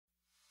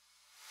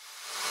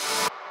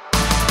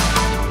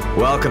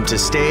Welcome to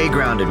Stay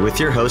Grounded with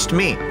your host,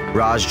 me,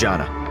 Raj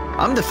Jana.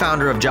 I'm the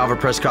founder of Java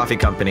Press Coffee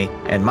Company,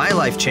 and my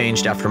life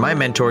changed after my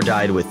mentor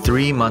died with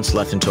 3 months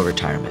left until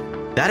retirement.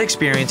 That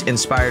experience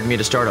inspired me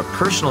to start a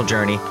personal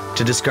journey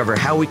to discover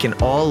how we can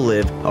all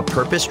live a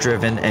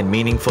purpose-driven and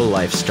meaningful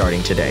life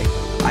starting today.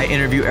 I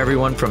interview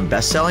everyone from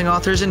best-selling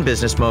authors and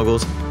business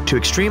moguls to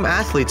extreme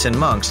athletes and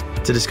monks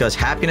to discuss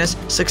happiness,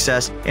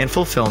 success, and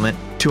fulfillment,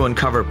 to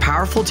uncover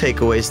powerful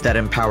takeaways that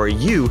empower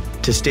you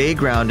to stay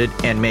grounded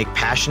and make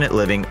passionate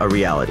living a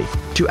reality.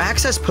 To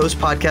access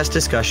post-podcast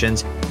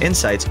discussions,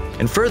 insights,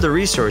 and further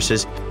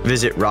resources,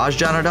 visit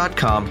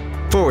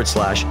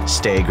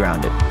rajjana.com/stay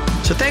grounded.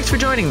 So thanks for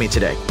joining me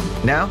today.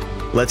 Now,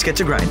 let's get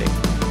to grinding.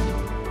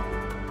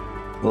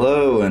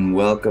 Hello and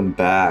welcome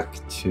back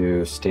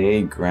to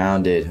Stay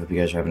Grounded. Hope you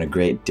guys are having a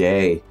great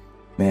day.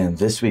 Man,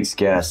 this week's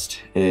guest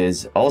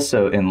is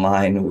also in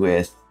line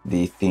with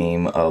the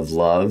theme of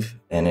love,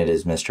 and it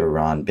is Mr.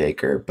 Ron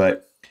Baker.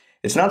 But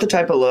it's not the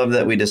type of love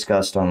that we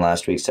discussed on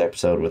last week's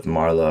episode with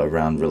Marla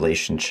around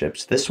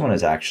relationships. This one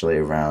is actually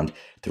around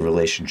the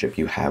relationship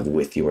you have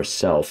with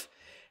yourself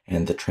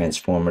and the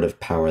transformative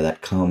power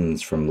that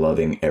comes from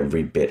loving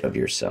every bit of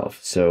yourself.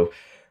 So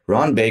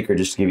Ron Baker,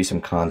 just to give you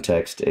some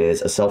context,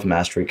 is a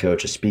self-mastery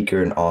coach, a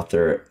speaker, an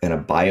author, and a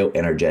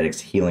bioenergetics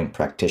healing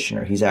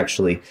practitioner. He's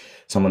actually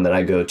someone that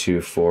I go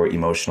to for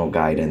emotional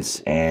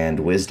guidance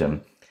and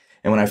wisdom.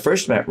 And when I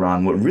first met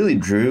Ron, what really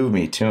drew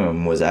me to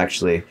him was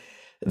actually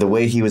the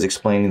way he was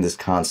explaining this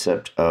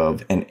concept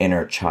of an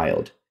inner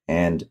child.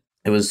 And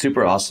it was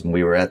super awesome.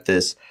 We were at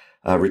this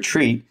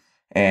retreat,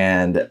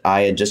 and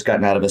I had just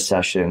gotten out of a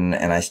session,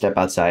 and I step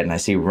outside and I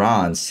see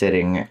Ron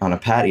sitting on a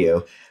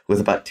patio with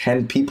about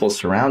 10 people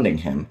surrounding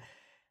him.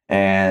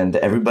 And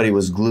everybody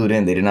was glued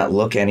in. They did not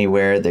look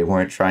anywhere. They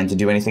weren't trying to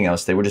do anything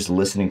else. They were just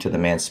listening to the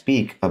man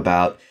speak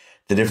about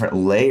the different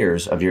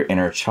layers of your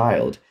inner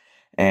child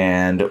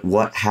and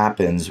what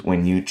happens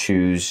when you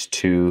choose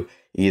to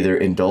either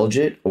indulge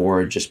it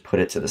or just put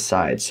it to the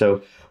side.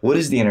 So what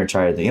is the inner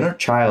child? The inner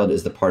child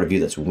is the part of you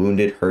that's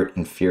wounded, hurt,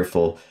 and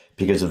fearful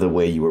because of the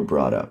way you were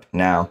brought up.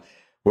 Now,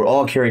 we're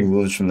all carrying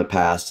wounds from the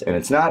past, and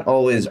it's not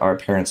always our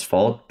parents'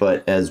 fault,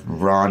 but as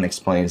Ron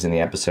explains in the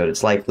episode,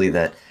 it's likely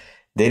that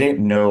they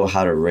didn't know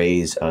how to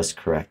raise us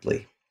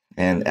correctly.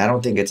 And I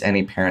don't think it's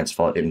any parent's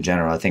fault in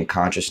general. I think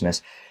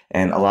consciousness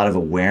and a lot of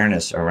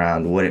awareness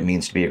around what it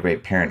means to be a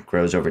great parent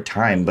grows over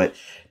time, but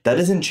that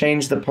doesn't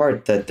change the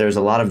part that there's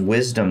a lot of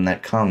wisdom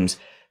that comes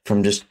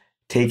from just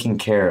taking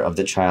care of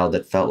the child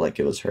that felt like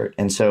it was hurt.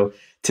 And so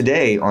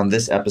today on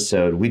this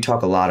episode, we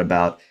talk a lot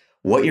about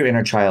what your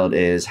inner child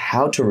is,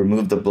 how to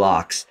remove the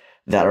blocks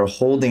that are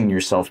holding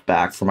yourself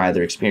back from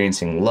either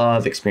experiencing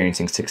love,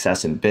 experiencing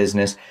success in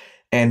business,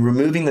 and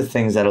removing the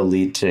things that'll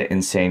lead to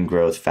insane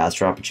growth,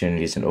 faster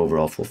opportunities, and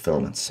overall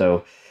fulfillment.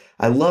 So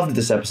I loved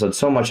this episode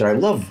so much, and I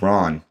love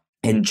Ron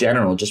in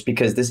general, just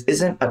because this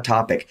isn't a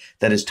topic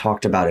that is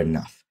talked about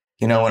enough.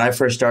 You know, when I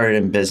first started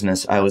in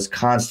business, I was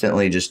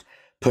constantly just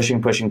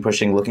pushing,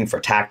 looking for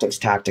tactics.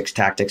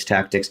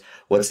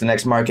 What's the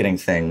next marketing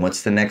thing?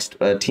 What's the next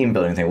team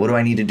building thing? What do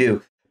I need to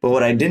do? But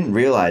what I didn't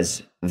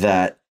realize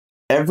that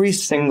every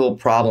single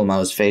problem I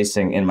was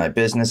facing in my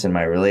business, in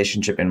my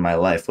relationship, in my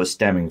life was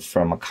stemming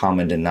from a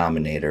common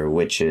denominator,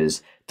 which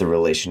is the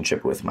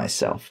relationship with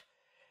myself.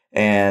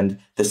 And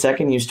the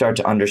second you start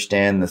to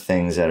understand the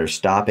things that are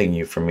stopping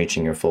you from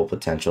reaching your full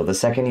potential, the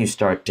second you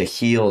start to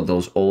heal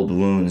those old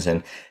wounds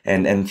and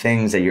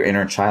things that your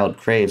inner child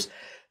craves,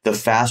 the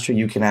faster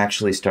you can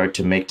actually start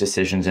to make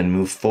decisions and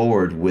move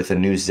forward with a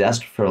new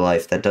zest for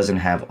life that doesn't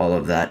have all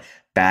of that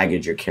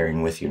baggage you're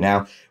carrying with you.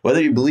 Now, whether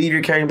you believe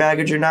you're carrying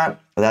baggage or not,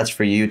 that's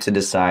for you to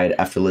decide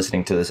after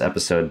listening to this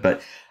episode.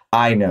 But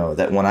I know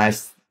that when I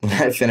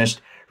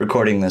finished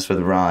recording this with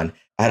Ron,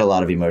 I had a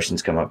lot of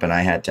emotions come up and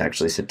I had to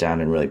actually sit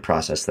down and really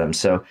process them.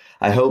 So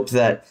I hope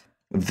that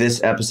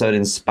this episode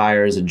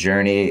inspires a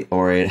journey,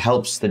 or it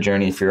helps the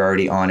journey if you're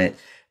already on it,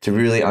 to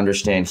really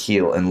understand,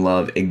 heal, and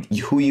love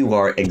who you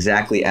are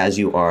exactly as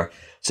you are,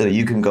 so that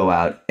you can go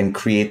out and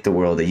create the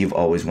world that you've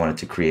always wanted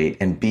to create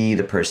and be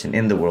the person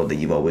in the world that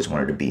you've always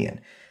wanted to be in.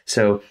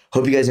 So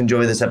hope you guys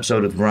enjoy this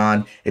episode with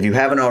Ron. If you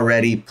haven't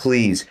already,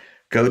 please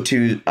go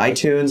to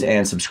iTunes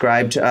and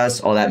subscribe to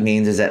us. All that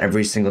means is that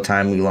every single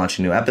time we launch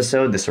a new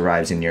episode, this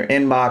arrives in your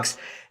inbox.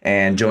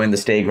 And join the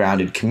Stay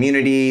Grounded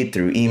community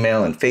through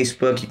email and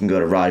Facebook. You can go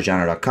to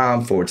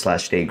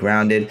rajjana.com/stay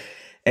grounded.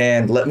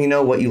 And let me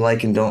know what you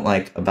like and don't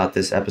like about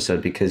this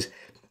episode, because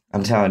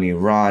I'm telling you,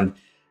 Ron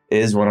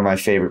is one of my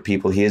favorite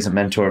people. He is a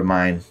mentor of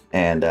mine,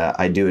 and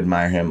I do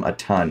admire him a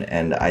ton,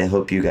 and I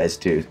hope you guys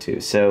do too.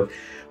 So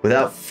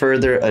without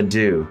further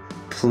ado,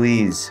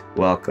 please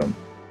welcome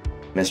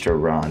Mr.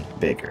 Ron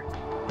Baker.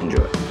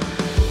 Enjoy.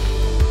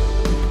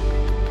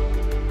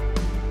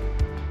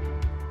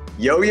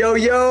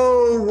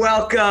 Yo,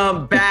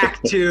 welcome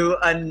back to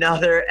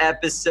another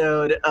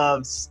episode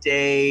of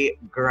Stay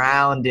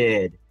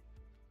Grounded.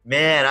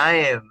 Man,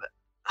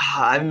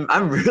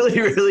 I'm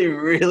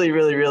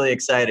really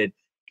excited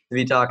to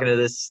be talking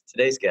to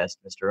today's guest,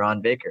 Mr.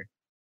 Ron Baker.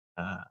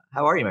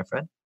 How are you, my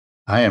friend?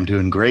 I am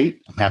doing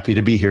great. I'm happy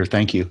to be here.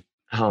 Thank you.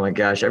 Oh my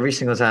gosh, every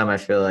single time I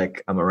feel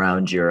like I'm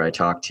around you or I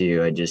talk to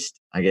you, I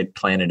get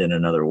planted in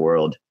another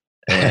world.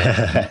 And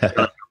I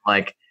feel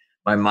like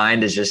my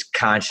mind is just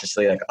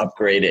consciously like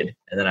upgraded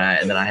and then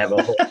I have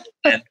a whole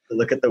lens to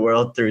look at the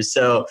world through.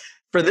 So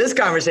for this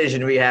conversation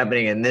to be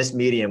happening in this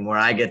medium where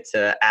I get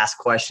to ask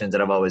questions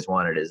that I've always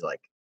wanted is like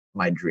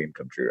my dream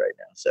come true right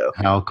now. So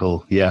How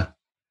cool. Yeah.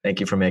 thank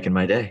you for making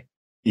my day.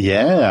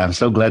 Yeah. I'm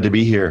so glad to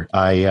be here.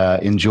 I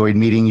enjoyed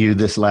meeting you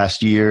this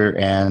last year,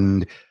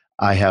 and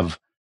I have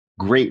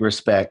great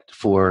respect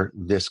for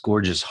this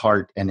gorgeous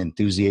heart and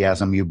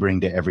enthusiasm you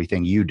bring to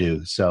everything you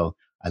do. So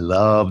I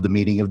love the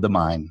meeting of the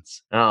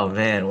minds. Oh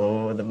man,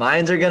 well the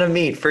minds are gonna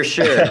meet for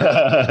sure.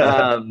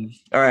 All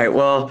right,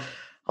 well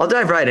I'll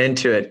dive right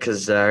into it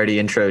because I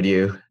already introed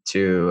you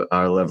to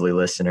our lovely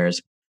listeners.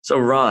 So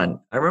Ron,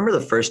 I remember the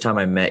first time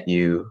I met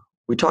you,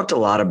 we talked a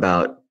lot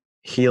about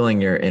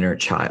healing your inner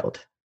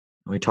child.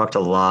 We talked a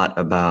lot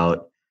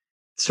about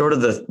sort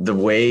of the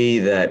way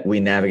that we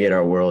navigate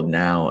our world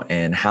now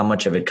and how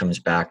much of it comes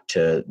back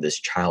to this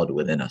child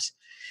within us.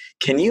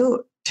 Can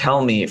you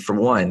tell me, for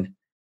one,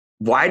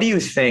 why do you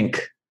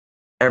think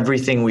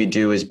everything we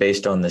do is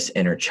based on this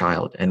inner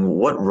child? And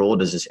what role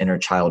does this inner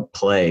child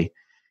play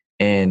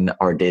in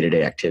our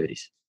day-to-day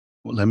activities?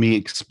 Well, let me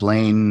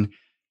explain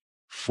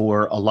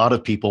for a lot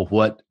of people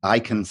what I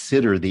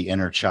consider the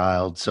inner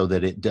child so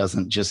that it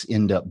doesn't just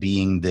end up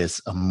being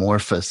this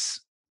amorphous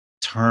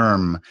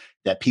term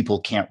that people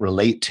can't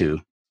relate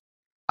to.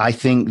 I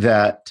think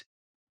that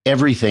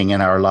everything in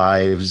our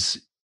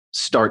lives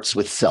starts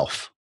with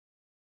self,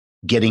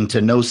 getting to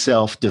know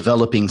self,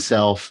 developing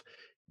self,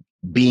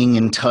 being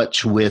in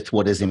touch with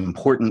what is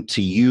important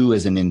to you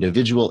as an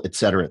individual, et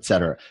cetera, et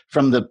cetera.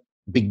 From the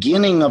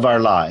beginning of our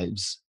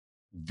lives,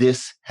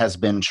 this has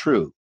been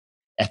true.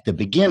 At the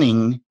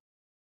beginning,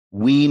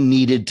 we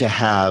needed to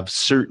have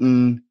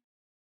certain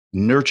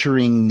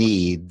nurturing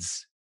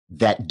needs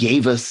that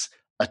gave us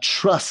a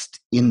trust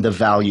in the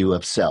value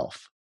of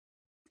self.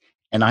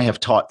 And I have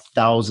taught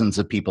thousands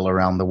of people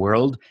around the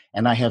world,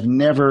 and I have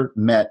never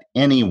met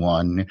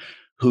anyone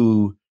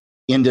who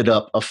ended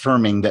up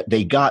affirming that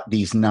they got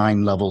these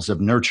 9 levels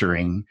of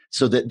nurturing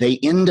so that they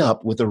end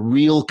up with a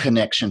real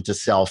connection to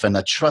self and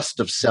a trust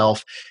of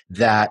self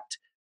that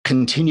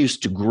continues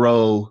to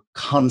grow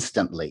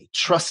constantly,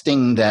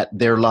 trusting that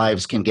their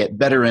lives can get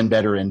better and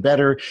better and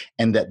better,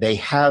 and that they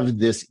have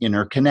this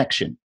inner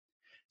connection.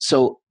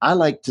 So I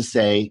like to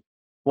say,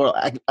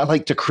 I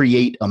like to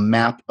create a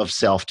map of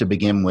self to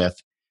begin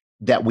with,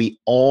 that we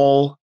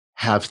all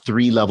have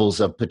 3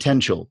 levels of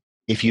potential.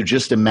 If you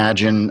just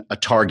imagine a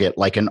target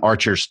like an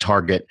archer's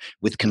target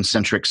with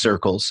concentric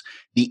circles,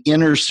 the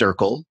inner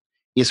circle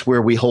is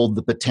where we hold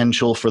the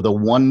potential for the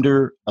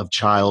wonder of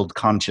child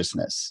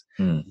consciousness.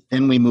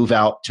 Then we move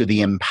out to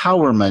the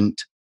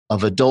empowerment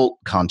of adult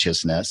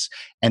consciousness.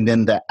 And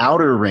then the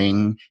outer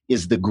ring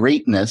is the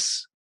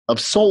greatness of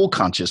soul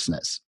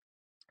consciousness.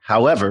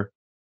 However,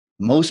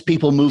 most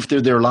people move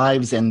through their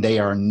lives and they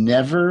are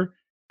never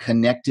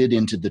connected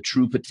into the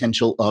true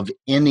potential of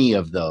any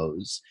of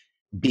those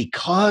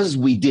because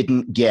we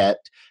didn't get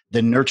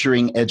the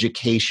nurturing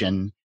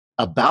education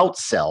about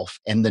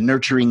self and the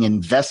nurturing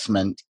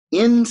investment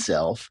in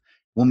self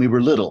when we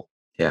were little.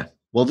 Yeah.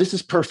 Well, this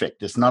is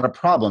perfect. It's not a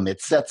problem.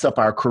 It sets up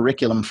our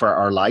curriculum for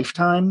our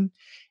lifetime.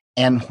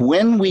 And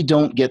when we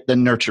don't get the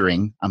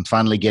nurturing, I'm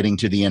finally getting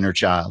to the inner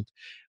child.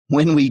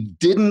 When we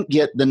didn't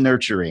get the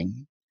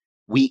nurturing,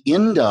 we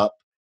end up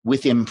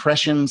with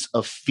impressions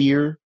of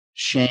fear,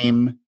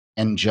 shame,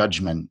 and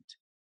judgment.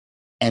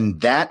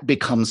 And that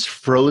becomes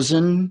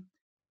frozen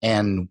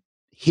and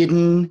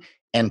hidden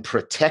and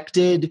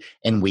protected,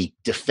 and we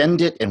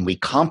defend it and we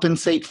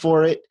compensate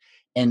for it.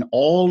 And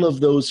all of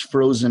those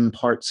frozen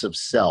parts of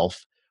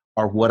self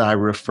are what I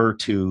refer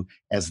to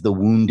as the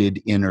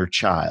wounded inner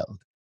child.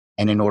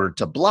 And in order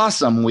to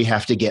blossom, we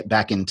have to get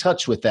back in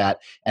touch with that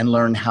and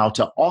learn how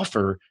to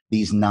offer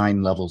these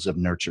 9 levels of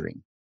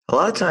nurturing. A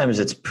lot of times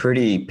it's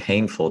pretty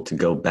painful to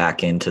go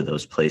back into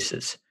those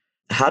places.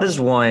 How does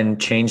one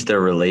change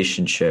their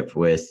relationship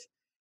with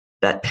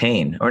that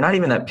pain, or not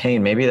even that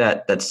pain, maybe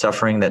that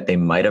suffering that they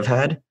might have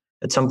had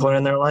at some point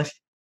in their life?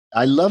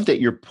 I love that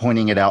you're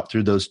pointing it out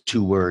through those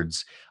 2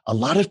 words. A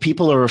lot of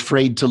people are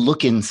afraid to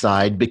look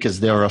inside because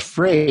they're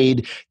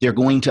afraid they're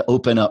going to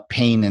open up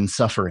pain and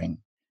suffering.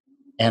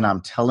 And I'm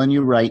telling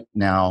you right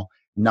now,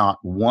 not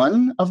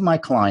one of my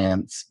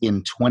clients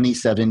in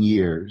 27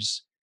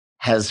 years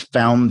has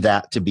found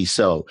that to be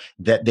so,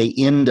 that they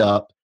end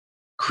up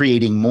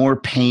creating more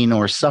pain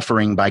or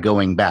suffering by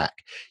going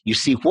back. You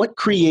see, what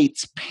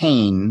creates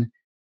pain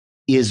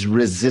is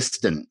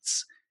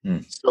resistance.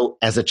 So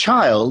as a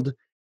child,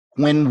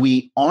 when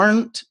we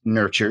aren't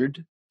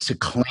nurtured to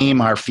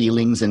claim our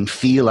feelings and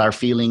feel our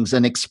feelings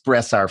and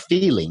express our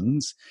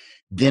feelings,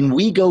 then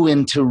we go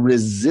into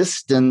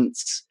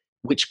resistance,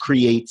 which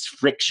creates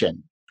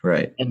friction.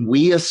 Right. And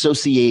we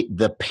associate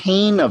the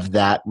pain of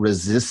that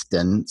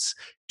resistance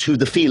to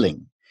the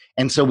feeling.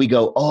 And so we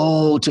go,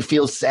 oh, to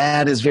feel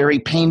sad is very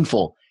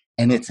painful.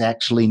 And it's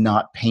actually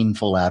not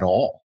painful at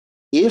all.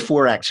 if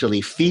we're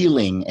actually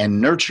feeling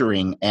and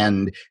nurturing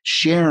and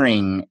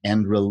sharing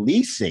and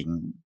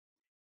releasing,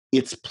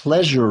 it's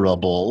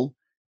pleasurable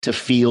to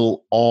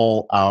feel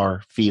all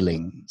our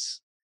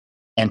feelings.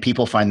 And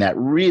people find that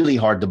really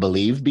hard to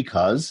believe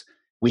because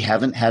we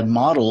haven't had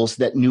models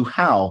that knew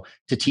how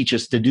to teach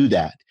us to do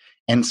that.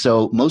 And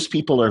so most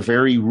people are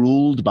very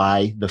ruled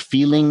by the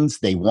feelings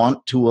they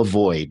want to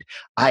avoid.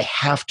 I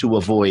have to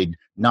avoid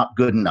not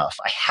good enough.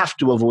 I have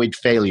to avoid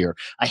failure.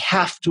 I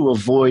have to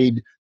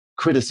avoid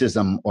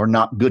criticism or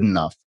not good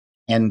enough.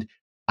 And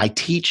I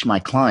teach my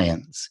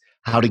clients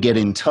how to get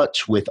in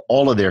touch with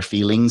all of their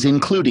feelings,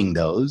 including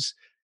those,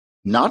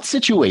 not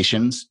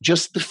situations,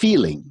 just the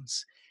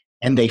feelings.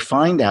 And they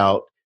find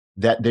out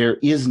that there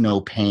is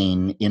no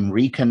pain in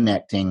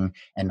reconnecting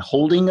and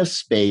holding a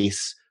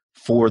space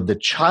for the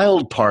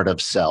child part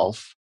of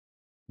self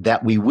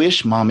that we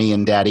wish mommy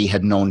and daddy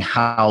had known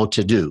how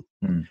to do.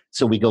 Mm.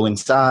 So we go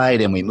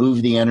inside and we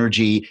move the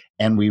energy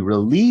and we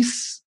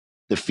release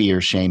the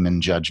fear, shame,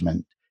 and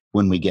judgment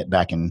when we get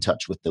back in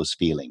touch with those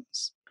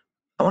feelings.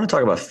 I want to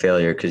talk about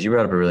failure because you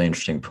brought up a really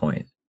interesting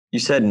point. You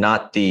said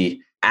not the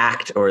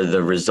act or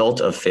the result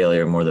of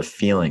failure, more the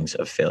feelings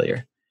of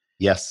failure.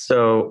 Yes.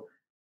 So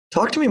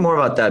talk to me more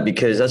about that,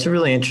 because that's a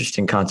really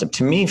interesting concept.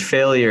 To me,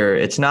 failure,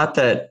 it's not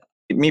that,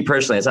 me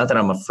personally, it's not that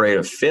I'm afraid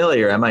of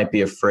failure. I might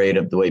be afraid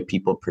of the way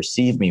people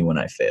perceive me when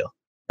I fail.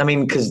 I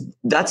mean, because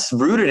that's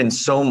rooted in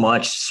so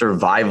much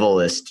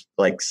survivalist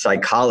like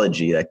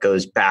psychology that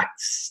goes back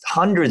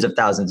hundreds of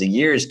thousands of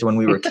years to when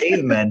we were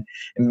cavemen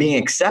and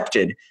being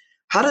accepted.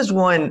 How does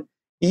one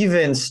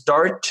even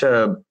start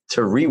to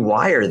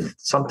rewire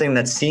something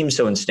that seems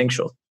so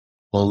instinctual?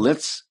 Well,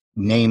 let's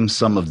name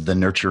some of the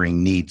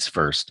nurturing needs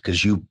first,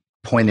 because you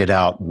pointed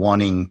out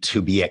wanting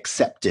to be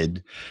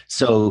accepted.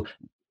 So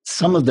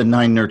some of the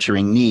 9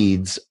 nurturing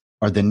needs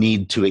are the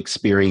need to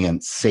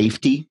experience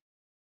safety,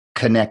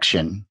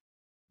 connection,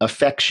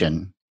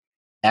 affection,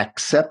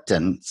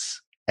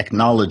 acceptance,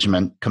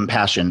 acknowledgement,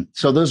 compassion.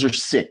 So those are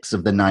 6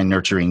 of the 9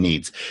 nurturing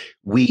needs.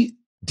 We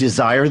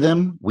desire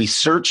them, we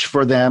search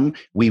for them,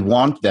 we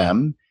want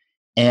them.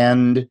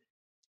 And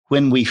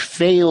when we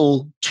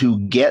fail to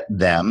get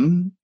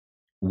them,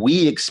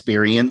 we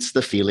experience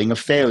the feeling of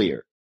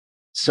failure.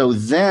 So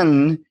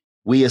then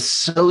we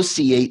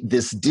associate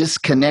this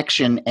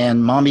disconnection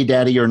and mommy,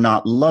 daddy are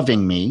not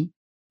loving me.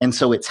 And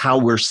so it's how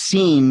we're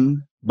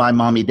seen by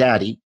mommy,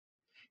 daddy.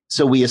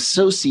 So we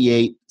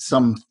associate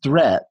some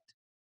threat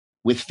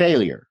with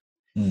failure.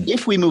 Mm.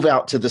 If we move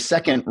out to the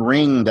second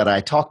ring that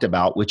I talked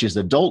about, which is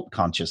adult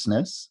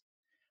consciousness,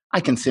 I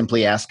can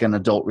simply ask an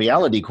adult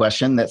reality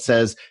question that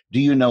says, do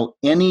you know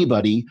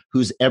anybody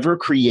who's ever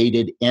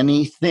created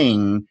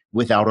anything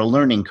without a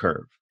learning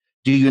curve?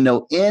 Do you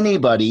know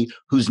anybody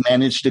who's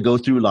managed to go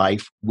through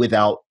life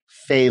without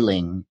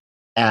failing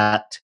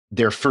at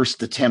their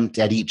first attempt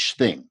at each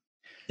thing?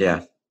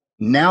 Yeah.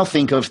 Now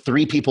think of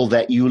 3 people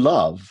that you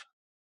love.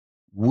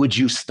 Would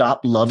you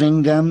stop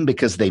loving them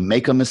because they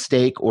make a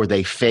mistake or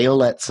they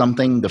fail at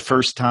something the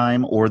first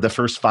time or the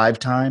first 5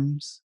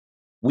 times?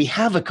 We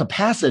have a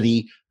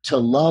capacity to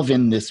love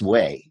in this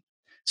way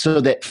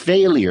so that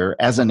failure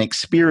as an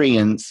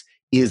experience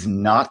is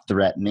not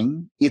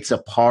threatening. It's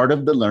a part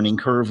of the learning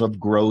curve of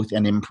growth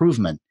and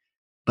improvement.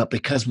 But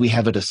because we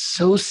have it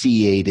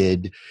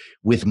associated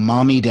with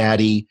mommy,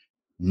 daddy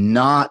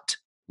not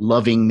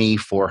loving me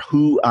for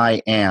who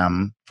I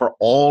am, for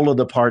all of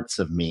the parts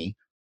of me,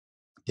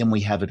 then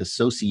we have it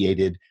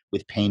associated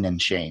with pain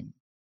and shame.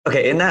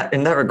 Okay, in that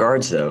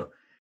regards though,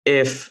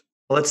 if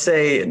let's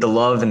say the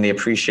love and the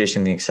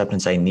appreciation, the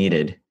acceptance I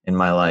needed in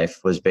my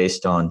life was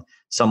based on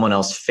someone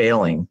else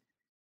failing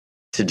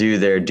to do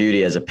their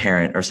duty as a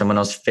parent or someone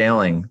else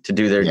failing to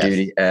do their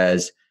duty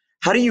as,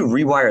 how do you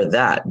rewire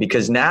that?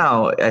 Because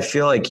now I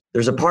feel like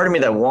there's a part of me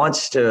that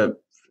wants to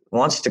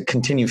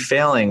continue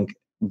failing,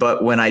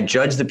 but when I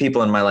judge the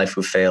people in my life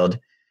who failed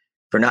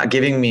for not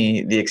giving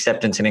me the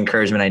acceptance and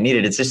encouragement I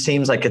needed, it just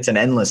seems like it's an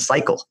endless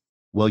cycle.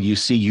 Well, you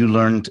see, you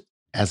learned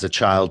as a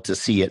child to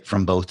see it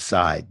from both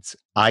sides.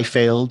 I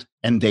failed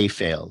and they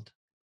failed,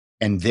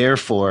 and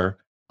therefore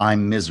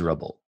I'm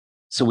miserable.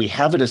 So we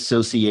have it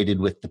associated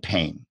with the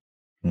pain.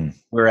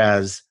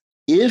 Whereas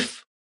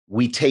if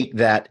we take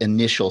that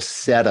initial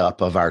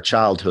setup of our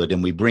childhood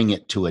and we bring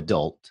it to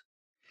adult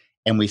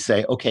and we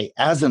say, okay,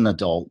 as an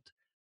adult,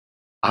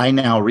 I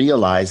now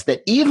realize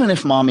that even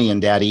if mommy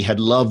and daddy had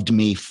loved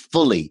me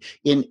fully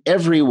in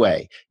every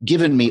way,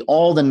 given me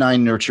all the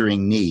 9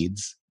 nurturing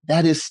needs,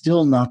 that is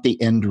still not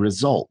the end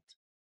result.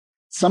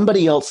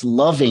 Somebody else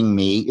loving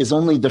me is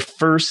only the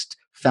first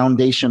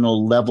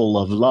foundational level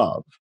of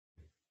love.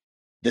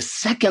 The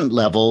second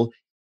level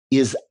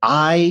is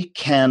I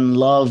can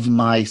love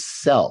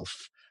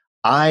myself.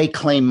 I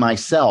claim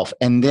myself,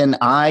 and then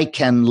I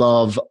can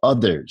love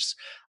others.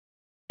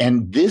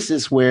 And this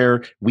is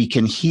where we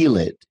can heal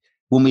it.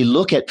 When we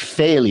look at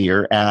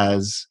failure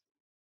as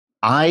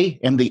I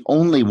am the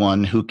only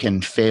one who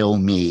can fail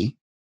me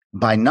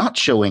by not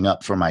showing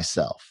up for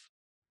myself.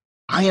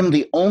 I am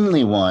the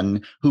only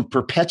one who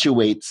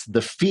perpetuates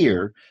the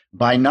fear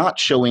by not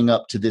showing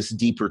up to this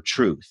deeper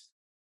truth.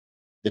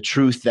 the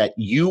truth that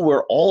you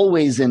were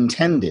always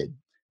intended.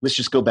 Let's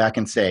just go back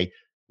and say,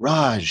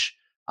 Raj,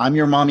 I'm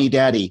your mommy,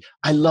 daddy.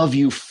 I love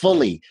you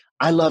fully.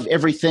 I love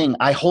everything.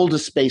 I hold a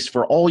space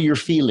for all your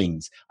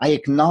feelings. I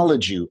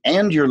acknowledge you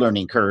and your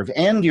learning curve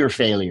and your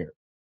failure.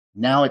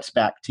 Now it's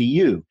back to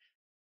you.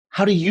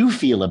 How do you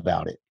feel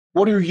about it?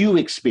 What are you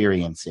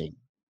experiencing?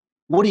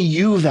 What do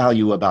you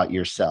value about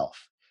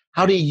yourself?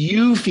 How do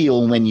you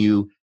feel when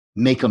you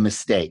make a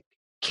mistake?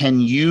 Can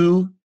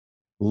you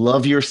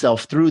love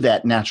yourself through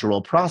that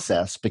natural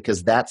process?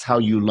 Because that's how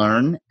you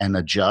learn and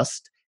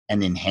adjust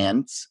and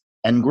enhance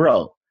and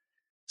grow.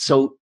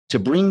 So to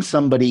bring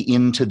somebody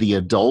into the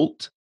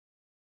adult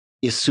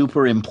is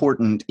super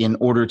important in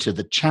order to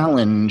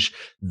challenge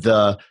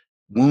the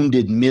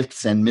wounded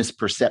myths and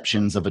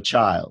misperceptions of a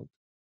child.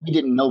 We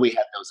didn't know we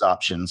had those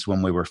options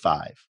when we were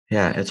 5.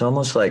 Yeah, it's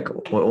almost like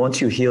once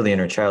you heal the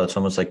inner child, it's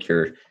almost like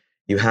you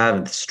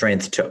have the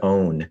strength to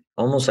own,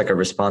 almost like a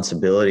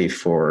responsibility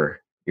for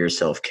your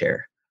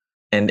self-care.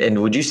 And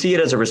would you see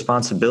it as a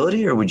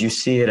responsibility, or would you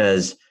see it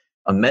as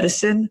a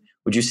medicine?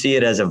 Would you see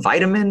it as a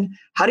vitamin?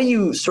 How do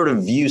you sort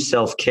of view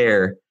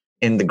self-care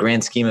in the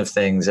grand scheme of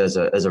things as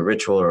a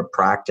ritual or a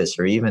practice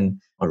or even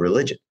a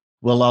religion?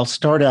 Well, I'll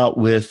start out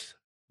with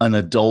an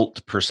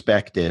adult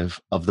perspective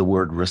of the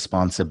word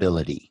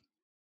responsibility.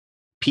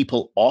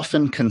 People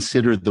often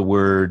consider the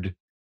word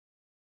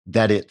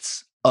that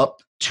it's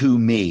up to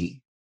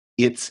me.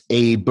 It's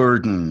a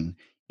burden.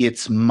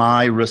 It's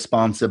my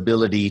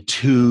responsibility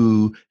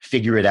to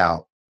figure it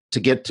out, to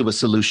get to a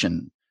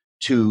solution,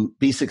 to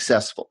be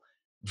successful,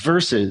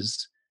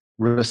 versus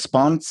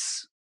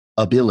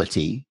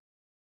responsibility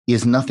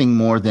is nothing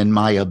more than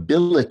my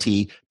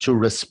ability to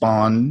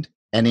respond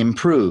and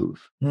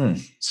improve.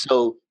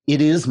 So it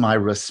is my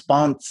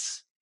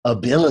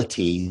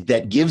responsibility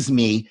that gives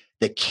me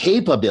the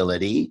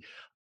capability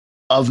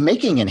of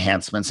making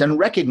enhancements and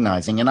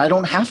recognizing. And I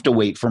don't have to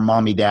wait for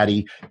mommy,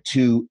 daddy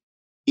to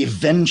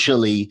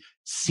eventually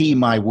see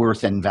my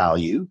worth and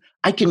value.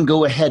 I can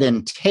go ahead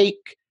and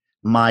take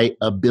my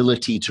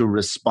ability to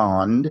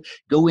respond,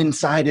 go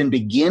inside and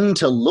begin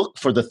to look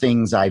for the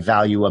things I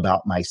value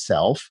about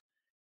myself.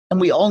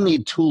 And we all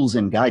need tools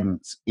and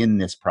guidance in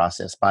this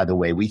process, by the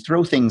way. We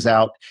throw things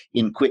out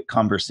in quick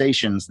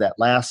conversations that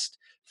last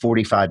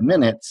 45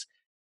 minutes,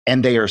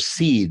 and they are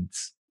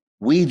seeds.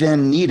 We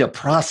then need a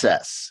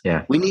process.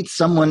 Yeah. We need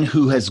someone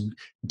who has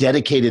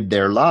dedicated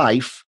their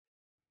life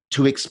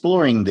to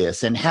exploring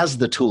this and has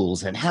the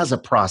tools and has a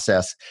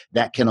process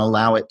that can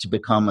allow it to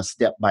become a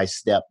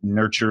step-by-step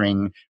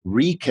nurturing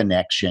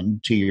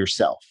reconnection to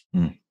yourself.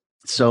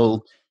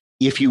 So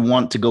if you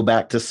want to go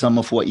back to some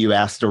of what you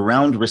asked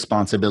around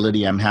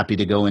responsibility, I'm happy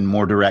to go in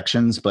more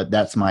directions, but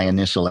that's my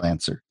initial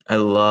answer. I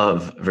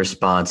love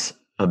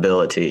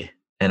responsibility.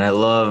 And I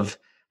love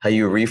how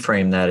you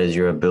reframe that as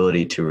your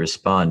ability to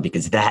respond,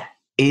 because that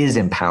is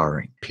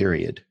empowering.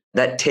 Period.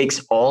 That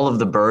takes all of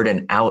the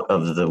burden out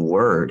of the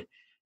word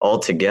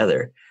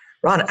altogether.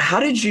 Ron,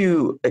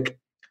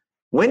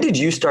 when did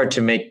you start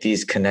to make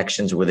these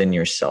connections within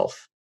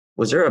yourself?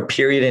 Was there a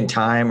period in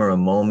time or a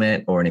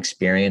moment or an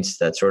experience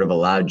that sort of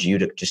allowed you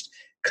to just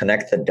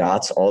connect the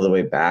dots all the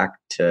way back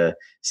to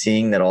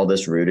seeing that all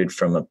this rooted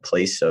from a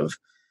place of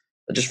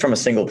just from a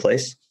single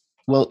place?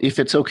 Well, if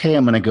it's okay,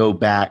 I'm going to go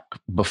back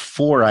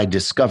before I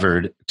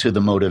discovered to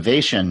the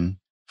motivation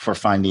for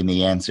finding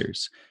the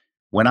answers.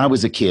 When I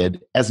was a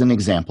kid, as an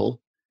example,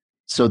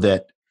 so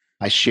that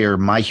I share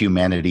my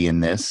humanity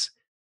in this,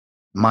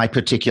 my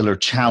particular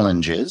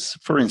challenges,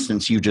 for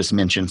instance, you just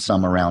mentioned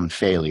some around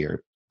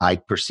failure. I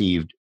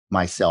perceived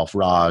myself,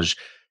 Raj,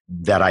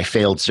 that I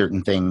failed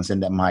certain things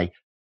and that my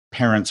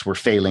parents were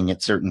failing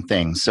at certain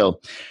things. So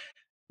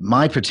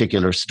my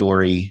particular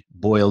story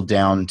boiled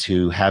down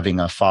to having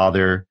a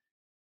father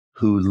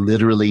who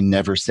literally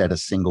never said a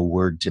single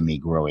word to me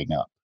growing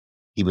up.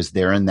 He was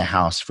there in the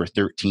house for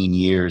 13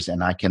 years,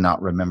 and I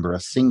cannot remember a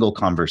single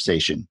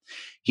conversation.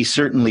 He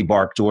certainly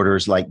barked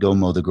orders like go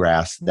mow the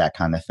grass, that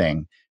kind of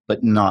thing,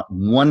 but not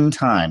one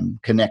time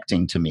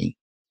connecting to me.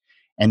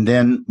 And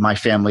then my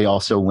family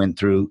also went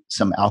through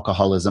some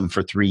alcoholism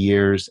for 3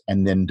 years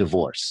and then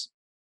divorce.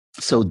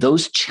 So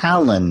those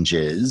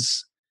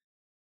challenges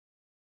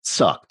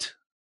sucked.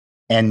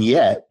 And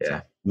yet,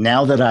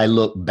 now that I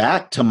look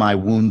back to my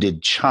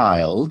wounded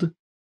child,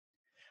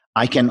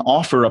 I can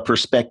offer a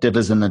perspective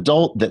as an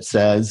adult that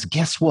says,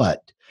 guess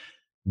what?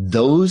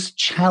 Those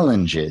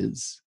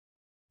challenges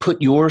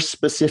put your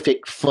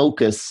specific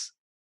focus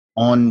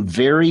on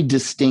very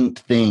distinct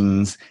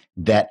things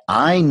that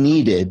I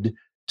needed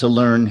to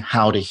learn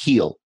how to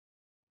heal.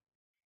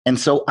 And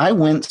so I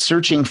went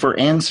searching for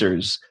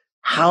answers,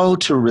 how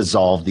to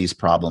resolve these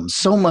problems.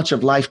 So much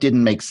of life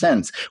didn't make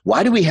sense.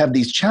 Why do we have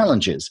these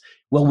challenges?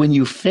 Well, when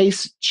you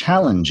face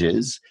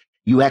challenges,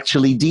 you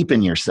actually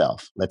deepen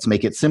yourself. Let's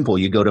make it simple.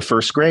 You go to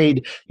first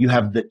grade, you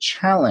have the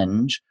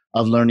challenge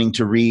of learning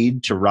to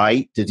read, to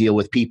write, to deal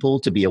with people,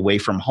 to be away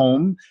from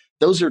home.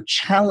 Those are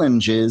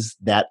challenges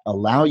that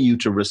allow you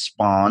to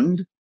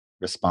respond,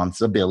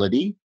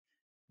 responsibility.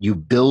 You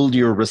build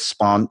your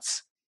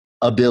response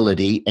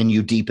ability and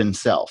you deepen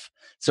self.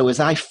 So as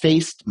I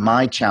faced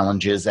my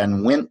challenges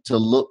and went to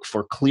look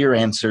for clear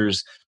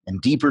answers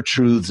and deeper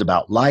truths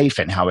about life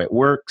and how it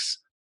works,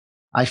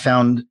 I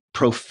found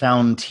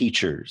profound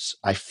teachers.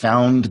 I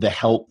found the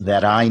help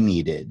that I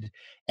needed.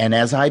 And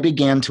as I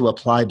began to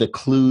apply the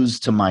clues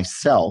to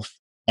myself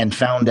and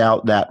found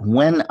out that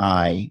when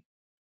I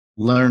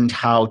learned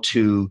how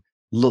to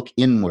look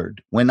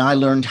inward, when I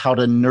learned how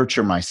to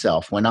nurture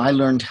myself, when I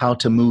learned how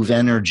to move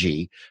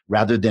energy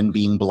rather than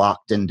being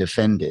blocked and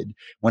defended,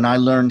 when I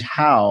learned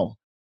how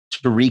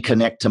to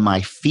reconnect to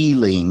my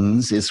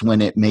feelings, is when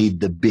it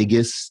made the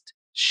biggest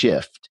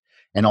shift.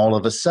 And all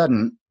of a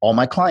sudden, all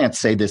my clients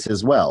say this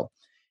as well.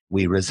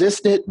 We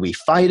resist it, we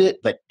fight it,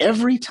 but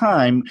every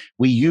time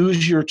we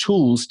use your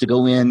tools to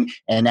go in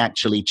and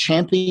actually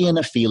champion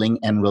a feeling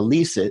and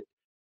release it,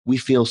 we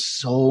feel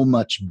so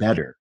much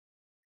better.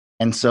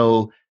 And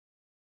so,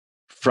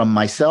 from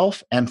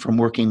myself and from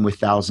working with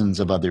thousands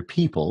of other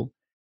people,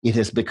 it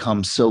has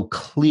become so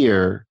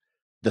clear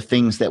the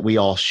things that we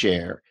all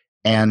share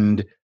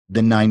and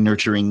the 9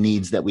 nurturing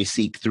needs that we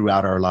seek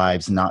throughout our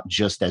lives, not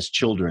just as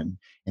children,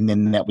 and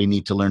then that we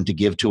need to learn to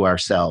give to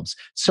ourselves.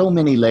 So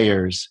many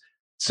layers.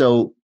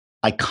 So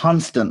I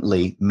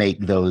constantly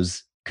make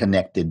those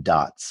connected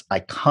dots.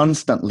 I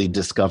constantly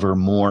discover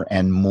more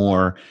and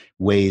more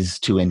ways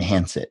to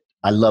enhance it.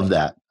 I love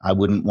that. I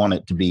wouldn't want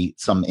it to be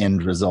some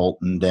end result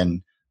and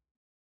then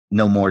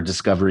no more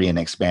discovery and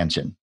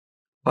expansion.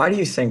 Why do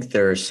you think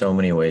there are so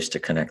many ways to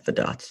connect the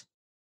dots?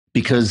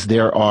 Because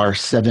there are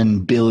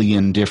 7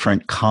 billion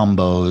different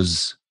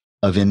combos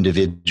of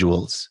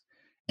individuals,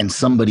 and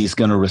somebody's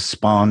going to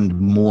respond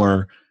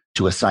more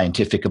to a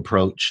scientific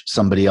approach.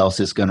 Somebody else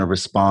is going to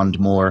respond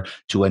more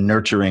to a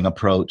nurturing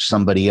approach.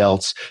 Somebody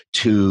else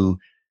to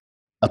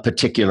a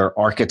particular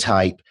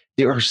archetype.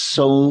 There are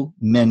so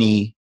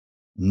many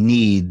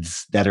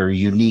needs that are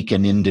unique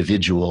and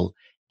individual.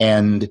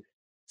 And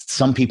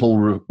some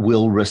people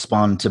will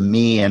respond to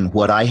me and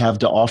what I have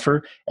to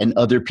offer, and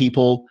other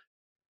people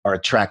are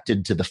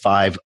attracted to the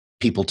 5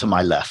 people to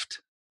my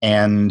left.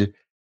 And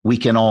we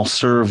can all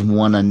serve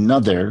one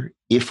another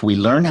if we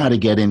learn how to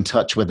get in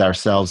touch with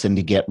ourselves and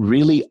to get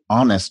really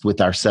honest with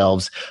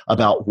ourselves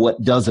about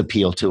what does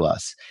appeal to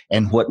us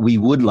and what we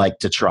would like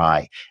to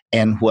try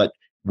and what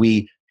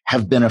we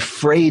have been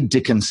afraid to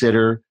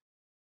consider,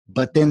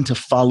 but then to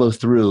follow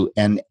through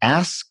and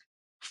ask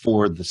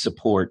for the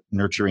support,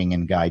 nurturing,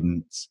 and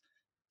guidance,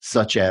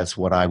 such as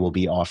what I will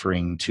be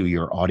offering to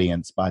your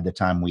audience by the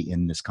time we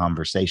end this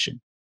conversation.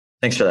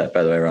 Thanks for that,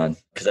 by the way, Ron,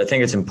 because I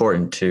think it's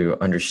important to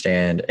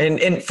understand.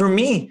 And for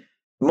me,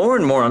 more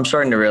and more, I'm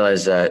starting to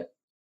realize that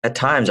at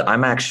times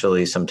I'm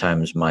actually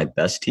sometimes my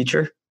best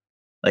teacher.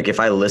 Like if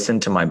I listen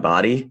to my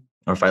body,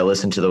 or if I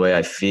listen to the way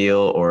I feel,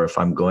 or if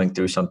I'm going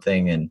through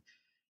something and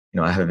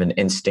I have an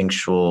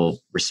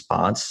instinctual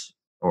response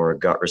or a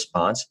gut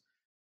response,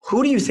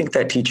 who do you think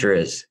that teacher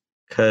is?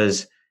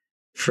 Because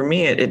for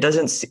me, it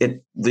doesn't.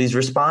 These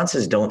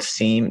responses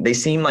they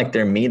seem like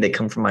they're me. They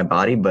come from my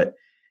body, but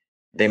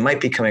they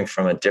might be coming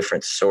from a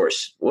different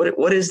source.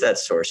 What is that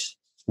source?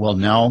 Well,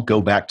 now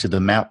go back to the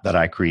map that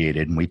I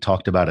created, and we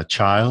talked about a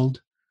child,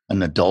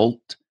 an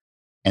adult,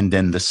 and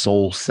then the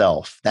soul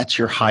self. That's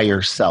your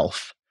higher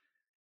self.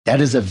 That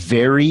is a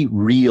very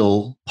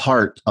real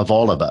part of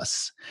all of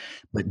us.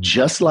 But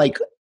just like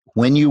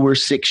when you were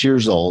 6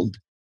 years old,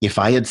 if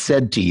I had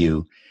said to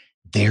you,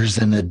 there's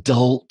an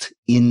adult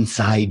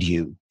inside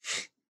you,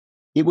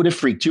 it would have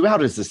freaked you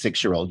out as a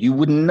 6-year-old. You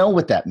wouldn't know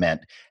what that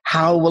meant.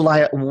 How will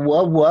I,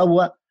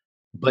 what?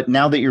 But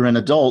now that you're an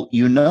adult,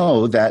 you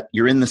know that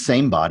you're in the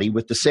same body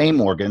with the same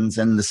organs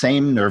and the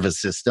same nervous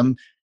system,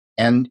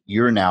 and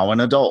you're now an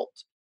adult.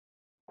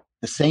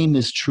 The same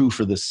is true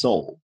for the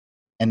soul.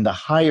 And the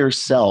higher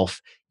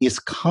self is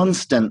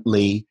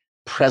constantly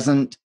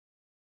present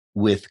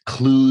with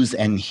clues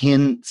and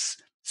hints.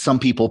 Some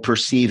people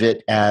perceive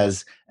it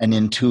as an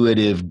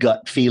intuitive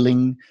gut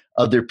feeling.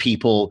 Other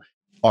people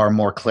are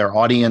more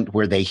clairaudient,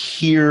 where they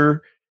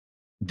hear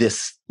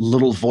this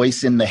little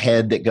voice in the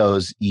head that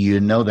goes,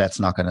 that's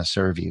not going to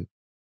serve you.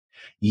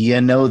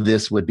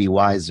 This would be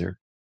wiser.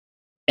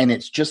 And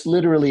it's just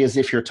literally as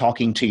if you're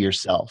talking to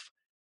yourself.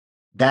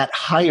 That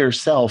higher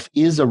self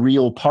is a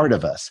real part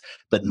of us.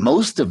 But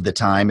most of the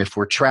time, if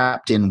we're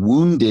trapped in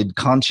wounded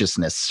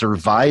consciousness,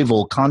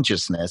 survival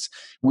consciousness,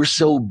 we're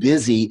so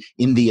busy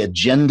in the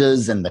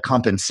agendas and the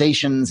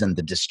compensations and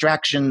the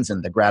distractions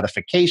and the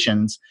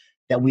gratifications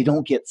that we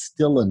don't get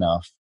still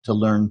enough to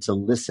learn to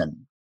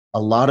listen. A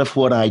lot of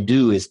what I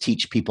do is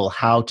teach people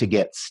how to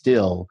get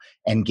still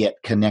and get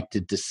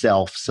connected to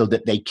self so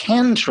that they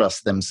can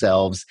trust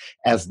themselves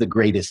as the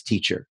greatest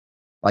teacher.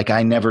 Like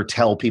I never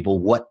tell people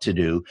what to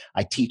do.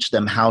 I teach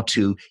them how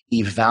to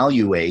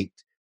evaluate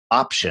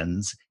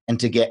options and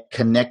to get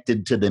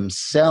connected to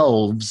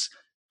themselves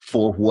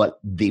for what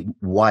the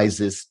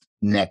wisest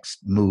next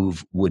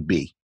move would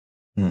be.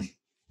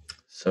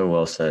 So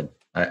well said.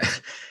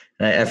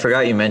 I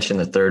forgot you mentioned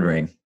the third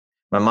ring.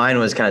 My mind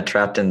was kind of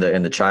trapped in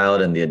the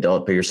child and the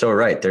adult, but you're so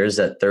right. There's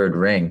that third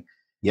ring.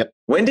 Yep.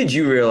 When did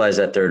you realize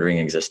that third ring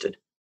existed?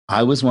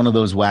 I was one of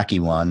those wacky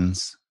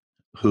ones.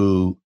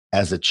 who,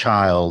 as a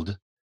child,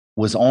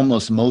 was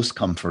almost most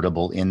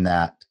comfortable in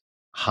that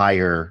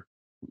higher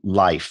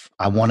life.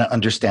 I want to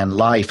understand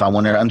life. I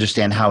want to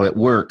understand how it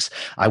works.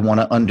 I want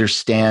to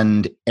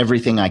understand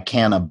everything I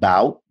can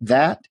about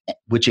that,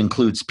 which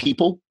includes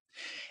people.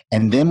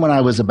 And then when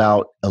I was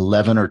about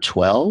 11 or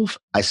 12,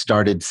 I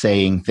started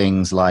saying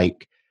things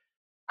like,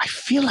 I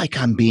feel like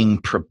I'm being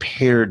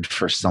prepared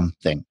for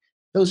something.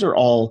 Those are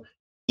all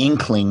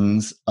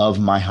inklings of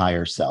my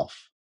higher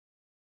self.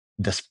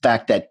 The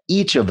fact that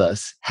each of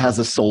us has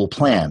a soul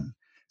plan.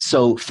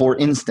 So, for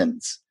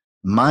instance,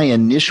 my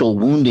initial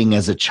wounding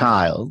as a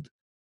child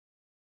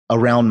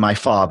around my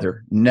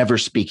father never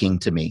speaking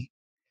to me,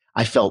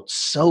 I felt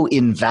so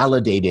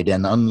invalidated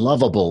and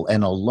unlovable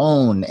and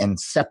alone and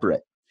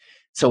separate.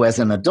 So, as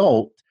an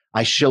adult,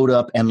 I showed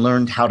up and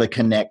learned how to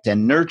connect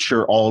and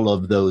nurture all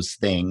of those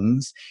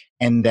things.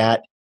 And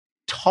that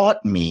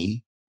taught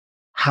me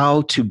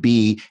how to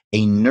be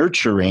a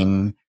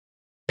nurturing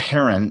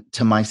parent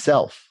to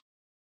myself.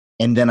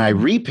 And then I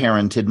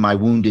reparented my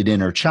wounded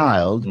inner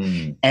child.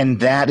 Mm.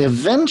 And that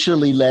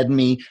eventually led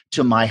me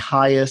to my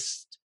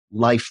highest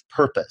life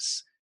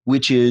purpose,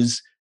 which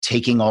is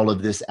taking all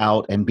of this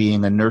out and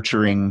being a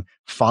nurturing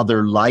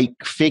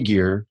father-like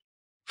figure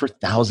for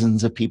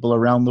thousands of people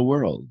around the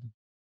world.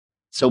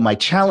 So my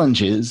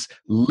challenges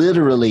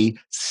literally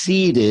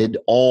seeded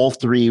all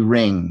three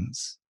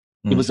rings.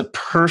 It was a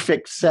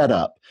perfect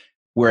setup.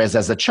 Whereas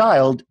as a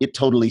child, it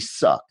totally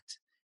sucked.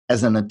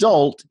 As an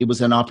adult, it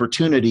was an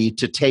opportunity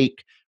to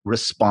take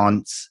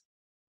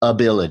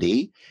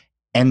responsibility.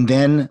 And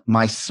then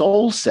my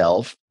soul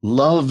self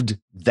loved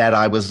that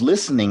I was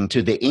listening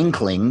to the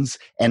inklings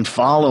and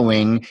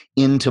following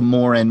into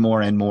more and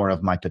more and more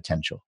of my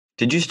potential.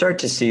 Did you start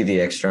to see the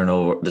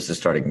external? This is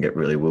starting to get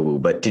really woo woo,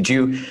 but did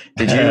you?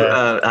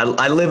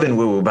 I live in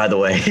woo woo, by the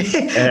way.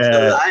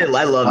 So I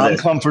love I'm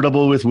this.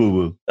 comfortable with woo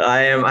woo.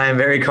 I am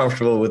very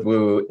comfortable with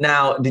woo woo.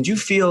 Now, did you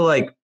feel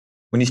like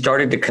when you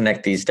started to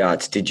connect these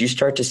dots, did you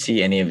start to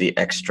see any of the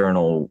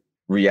external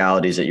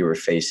realities that you were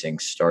facing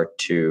start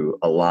to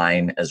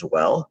align as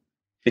well?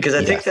 Because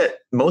I think Yes. that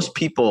most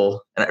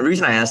people, and the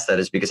reason I ask that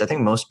is because I think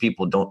most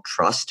people don't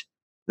trust.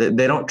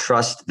 They don't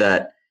trust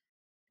that,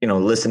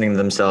 listening to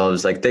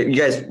themselves. Like you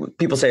guys,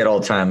 people say it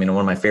all the time. One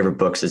of my favorite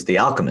books is The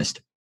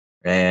Alchemist.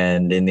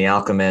 And in The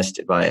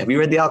Alchemist, have you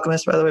read The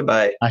Alchemist, by the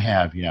way? I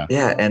have, yeah.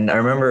 Yeah. And I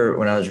remember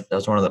that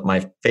was one of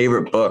my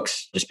favorite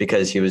books, just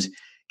because he was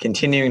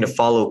continuing to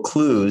follow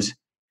clues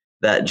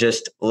that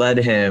just led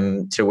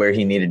him to where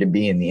he needed to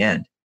be in the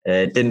end.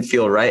 It didn't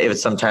feel right. It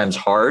was sometimes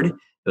hard. It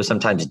was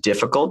sometimes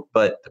difficult,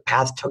 but the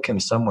path took him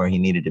somewhere he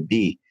needed to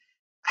be.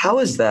 How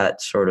has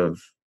that sort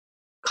of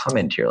come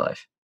into your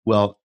life?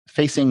 Well,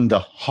 facing the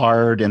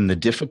hard and the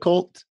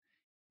difficult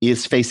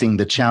is facing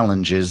the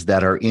challenges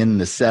that are in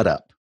the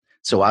setup.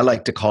 So I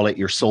like to call it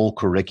your soul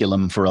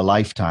curriculum for a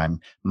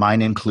lifetime.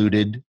 Mine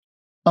included,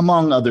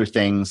 among other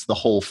things, the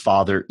whole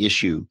father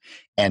issue.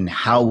 And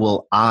how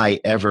will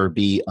I ever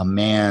be a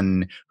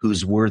man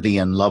who's worthy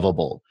and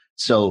lovable?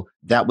 So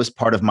that was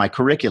part of my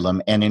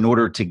curriculum. And in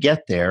order to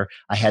get there,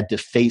 I had to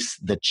face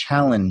the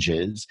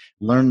challenges,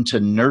 learn to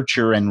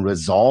nurture and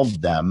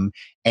resolve them.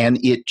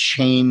 And it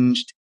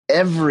changed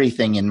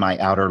everything in my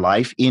outer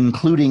life,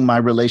 including my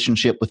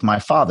relationship with my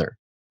father.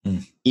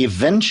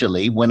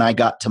 Eventually, when I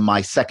got to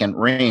my second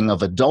ring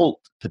of adult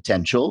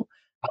potential,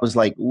 I was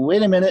like,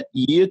 wait a minute,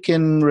 you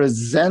can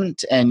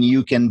resent and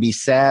you can be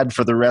sad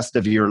for the rest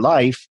of your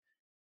life,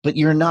 but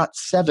you're not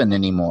 7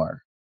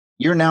 anymore.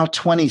 You're now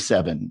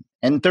 27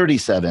 and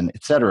 37,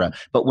 etc.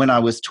 But when I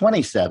was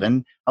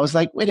 27, I was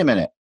like, wait a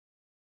minute,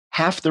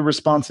 half the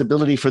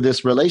responsibility for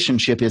this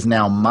relationship is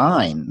now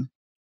mine.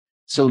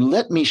 So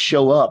let me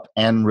show up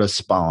and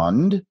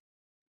respond.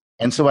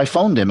 And so I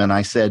phoned him and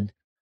I said,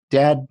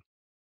 Dad,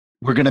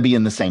 we're going to be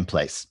in the same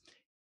place.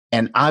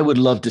 And I would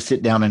love to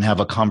sit down and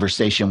have a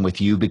conversation with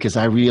you because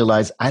I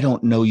realize I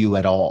don't know you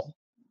at all.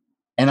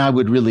 And I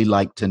would really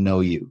like to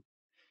know you.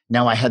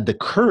 Now, I had the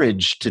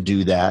courage to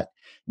do that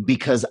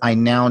because I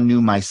now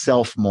knew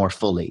myself more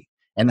fully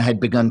and I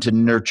had begun to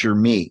nurture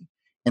me.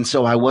 And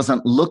so I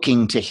wasn't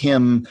looking to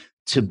him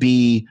to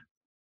be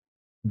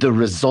the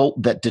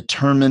result that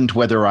determined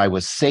whether I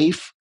was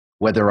safe,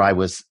 whether I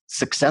was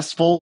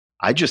successful.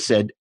 I just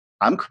said,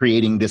 I'm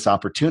creating this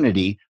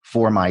opportunity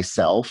for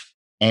myself.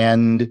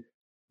 And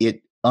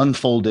it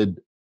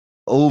unfolded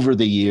over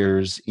the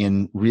years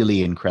in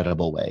really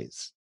incredible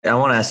ways. I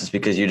want to ask this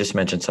because you just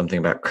mentioned something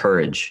about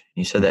courage.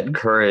 You said that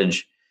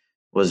courage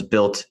was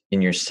built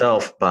in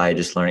yourself by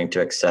just learning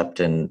to accept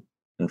and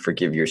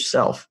forgive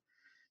yourself.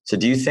 So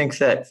do you think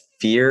that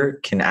fear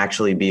can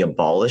actually be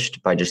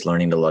abolished by just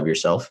learning to love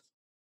yourself?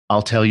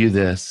 I'll tell you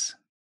this.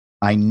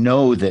 I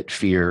know that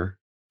fear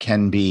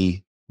can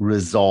be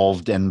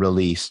resolved and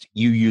released.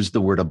 You use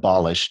the word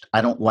abolished.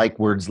 I don't like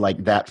words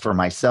like that for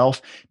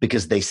myself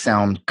because they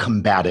sound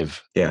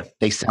combative. Yeah.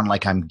 They sound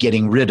like I'm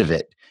getting rid of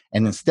it.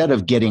 And instead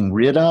of getting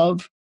rid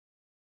of,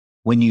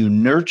 when you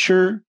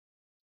nurture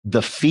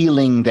the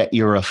feeling that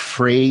you're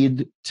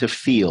afraid to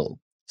feel.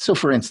 So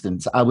for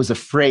instance, I was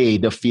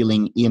afraid of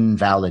feeling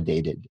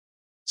invalidated.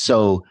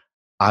 So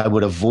I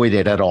would avoid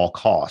it at all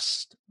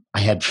costs. I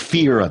had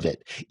fear of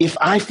it. If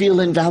I feel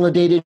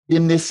invalidated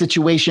in this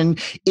situation,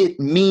 it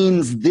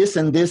means this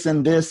and this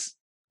and this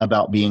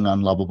about being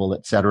unlovable,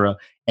 etc.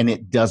 And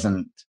it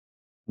doesn't.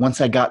 Once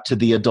I got to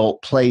the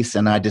adult place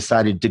and I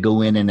decided to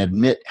go in and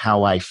admit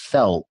how I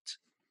felt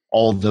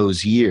all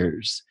those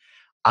years,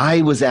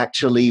 I was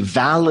actually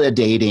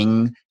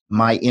validating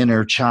my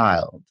inner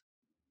child.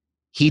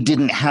 He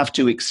didn't have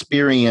to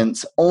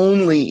experience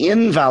only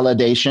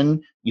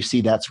invalidation. You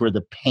see, that's where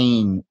the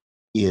pain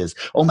is.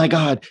 Oh my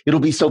God, it'll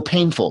be so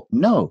painful.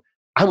 No,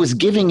 I was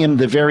giving him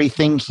the very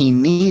thing he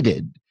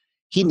needed.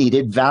 He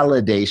needed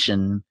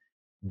validation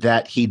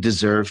that he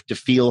deserved to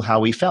feel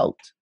how he felt.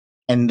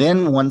 And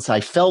then once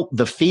I felt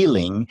the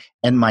feeling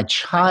and my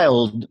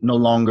child no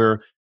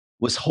longer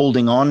was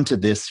holding on to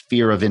this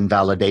fear of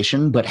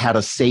invalidation, but had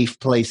a safe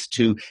place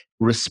to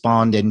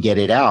respond and get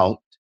it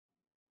out,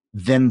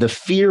 then the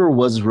fear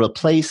was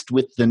replaced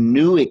with the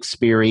new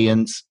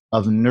experience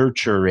of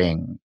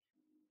nurturing.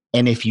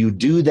 And if you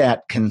do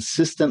that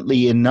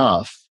consistently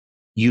enough,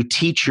 you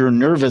teach your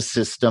nervous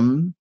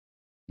system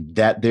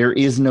that there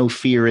is no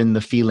fear in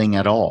the feeling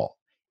at all.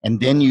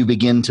 And then you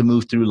begin to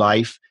move through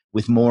life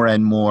with more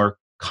and more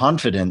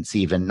confidence,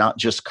 even not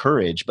just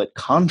courage, but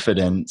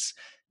confidence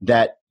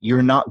that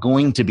you're not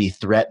going to be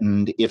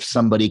threatened if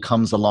somebody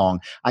comes along.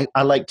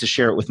 I like to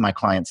share it with my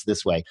clients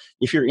this way.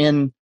 If you're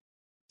in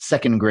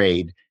second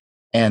grade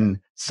and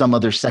some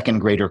other second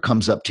grader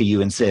comes up to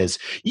you and says,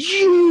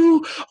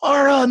 "You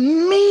are a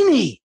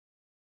meanie,"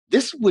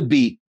 this would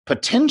be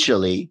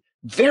potentially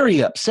very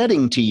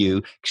upsetting to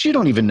you because you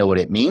don't even know what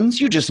it means.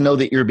 You just know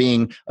that you're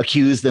being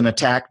accused and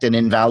attacked and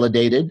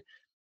invalidated.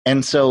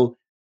 And so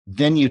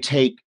then you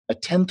take a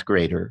 10th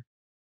grader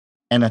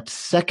and a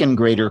second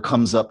grader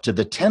comes up to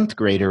the 10th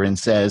grader and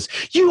says,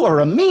 "You are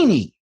a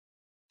meanie."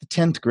 The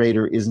 10th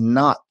grader is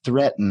not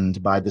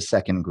threatened by the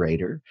second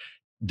grader.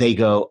 They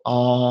go,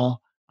 "Oh,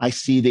 I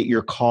see that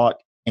you're caught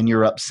and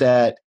you're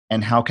upset.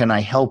 And how can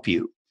I help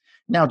you?"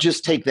 Now,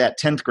 just take that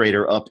 10th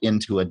grader up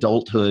into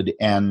adulthood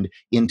and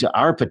into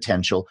our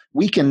potential.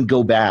 We can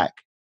go back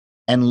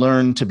and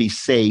learn to be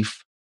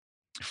safe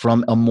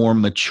from a more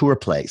mature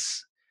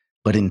place.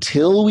 But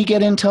until we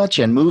get in touch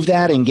and move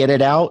that and get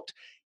it out,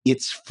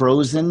 it's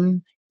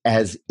frozen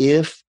as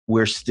if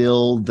we're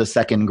still the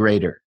second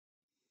grader.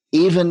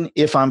 Even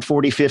if I'm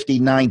 40, 50,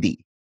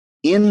 90,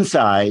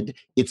 inside,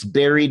 it's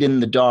buried in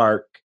the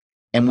dark,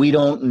 and we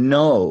don't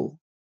know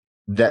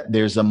that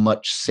there's a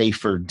much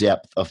safer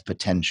depth of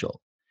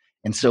potential.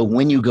 And so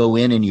when you go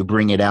in and you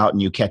bring it out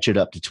and you catch it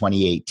up to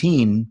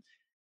 2018,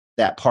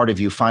 that part of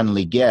you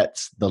finally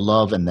gets the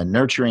love and the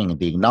nurturing and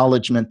the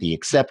acknowledgement, the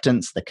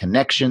acceptance, the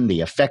connection,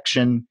 the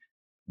affection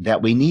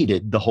that we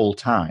needed the whole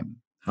time.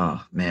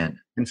 Oh, man.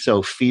 And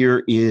so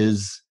fear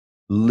is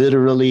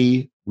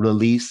literally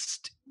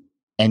released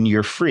and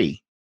you're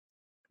free.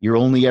 You're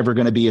only ever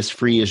going to be as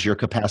free as your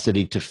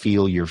capacity to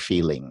feel your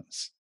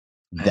feelings.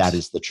 That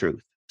is the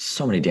truth.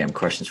 So many damn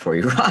questions for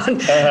you,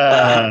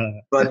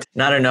 Ron. But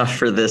not enough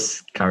for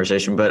this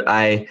conversation. But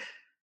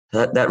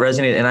that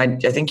resonated. And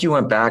I think you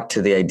went back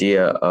to the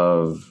idea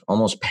of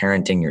almost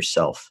parenting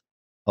yourself.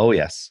 Oh,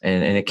 yes.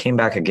 And it came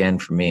back again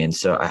for me. And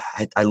so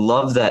I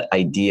love that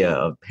idea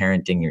of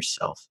parenting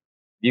yourself.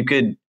 You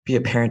could be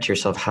a parent to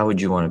yourself. How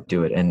would you want to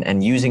do it?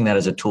 And using that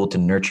as a tool to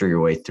nurture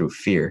your way through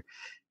fear.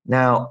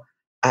 Now,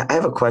 I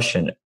have a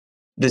question.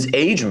 Does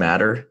age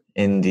matter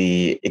in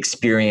the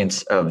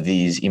experience of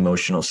these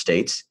emotional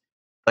states?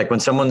 Like when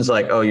someone's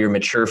like, "Oh, you're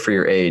mature for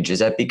your age," is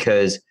that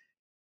because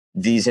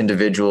these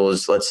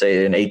individuals, let's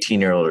say an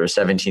 18-year-old or a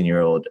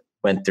 17-year-old,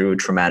 went through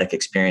traumatic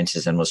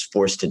experiences and was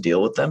forced to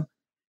deal with them,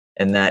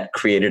 and that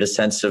created a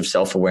sense of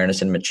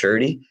self-awareness and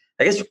maturity?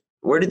 I guess,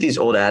 where did these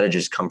old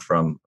adages come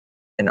from,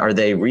 and are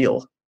they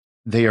real?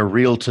 They are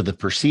real to the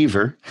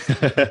perceiver,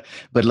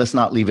 but let's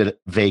not leave it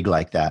vague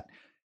like that.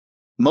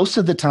 Most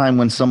of the time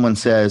when someone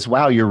says,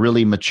 "Wow, you're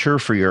really mature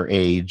for your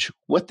age,"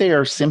 what they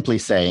are simply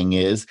saying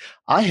is,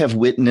 "I have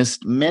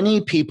witnessed many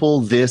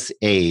people this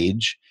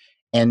age,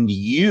 and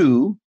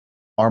you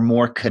are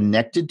more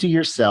connected to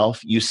yourself.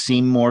 You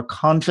seem more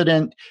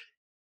confident."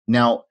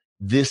 Now,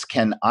 this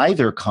can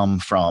either come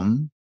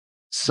from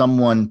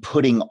someone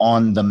putting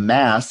on the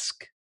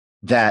mask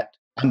that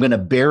I'm going to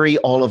bury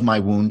all of my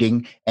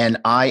wounding and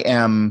I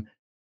am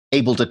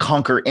able to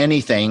conquer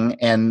anything.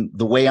 And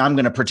the way I'm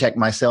going to protect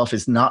myself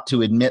is not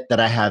to admit that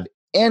I have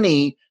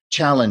any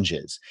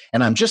challenges.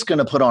 And I'm just going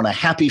to put on a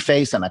happy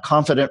face and a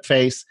confident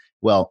face.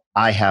 Well,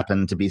 I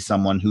happen to be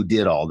someone who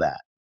did all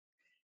that.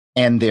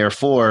 And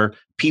therefore,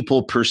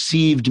 people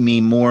perceived me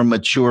more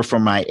mature for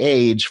my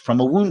age from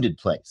a wounded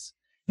place.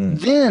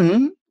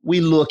 Then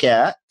we look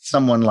at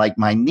someone like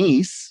my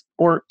niece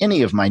or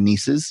any of my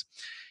nieces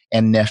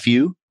and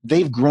nephew.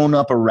 They've grown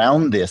up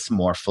around this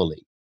more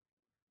fully.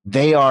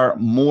 They are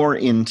more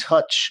in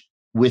touch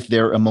with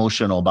their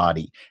emotional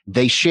body.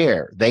 They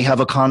share, they have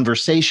a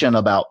conversation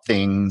about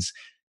things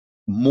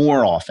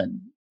more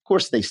often. Of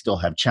course, they still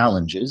have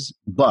challenges,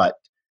 but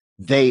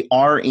they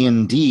are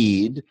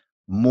indeed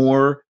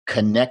more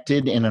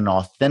connected in an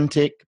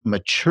authentic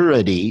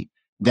maturity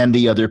than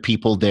the other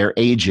people their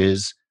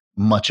ages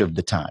much of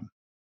the time.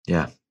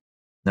 Yeah.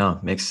 No,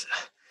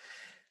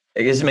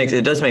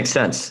 it does make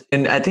sense.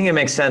 And I think it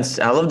makes sense.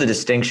 I love the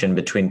distinction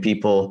between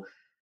people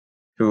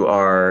who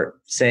are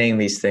saying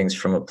these things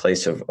from a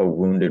place of a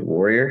wounded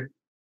warrior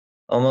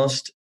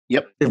almost.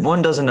 Yep. If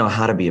one doesn't know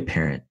how to be a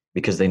parent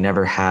because they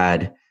never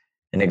had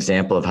an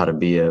example of how to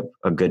be a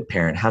good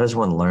parent, how does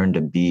one learn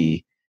to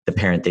be the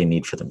parent they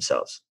need for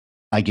themselves?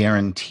 I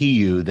guarantee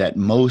you that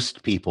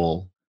most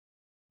people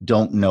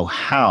don't know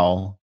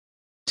how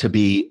to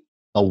be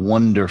a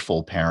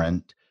wonderful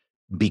parent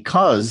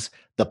because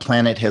the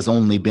planet has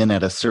only been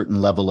at a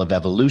certain level of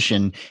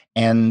evolution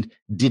and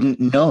didn't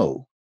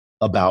know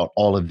about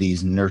all of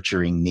these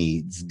nurturing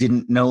needs,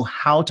 didn't know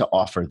how to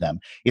offer them.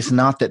 It's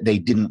not that they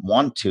didn't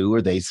want to,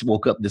 or they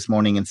woke up this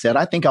morning and said,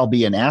 I think I'll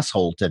be an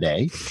asshole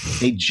today.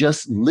 They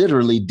just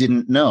literally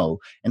didn't know.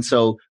 And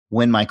so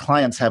when my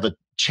clients have a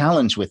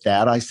challenge with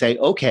that, I say,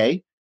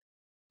 okay,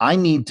 I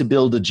need to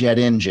build a jet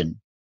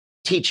engine.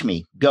 Teach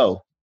me,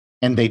 go.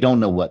 And they don't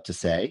know what to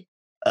say.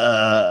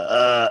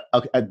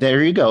 Okay,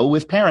 there you go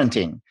with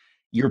parenting.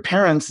 Your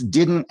parents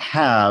didn't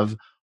have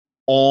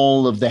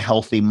all of the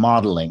healthy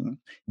modeling.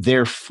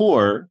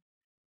 Therefore,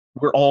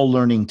 we're all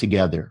learning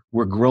together.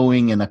 We're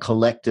growing in a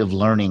collective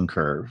learning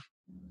curve.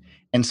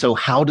 And so,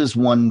 how does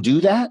one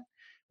do that?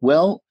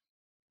 Well,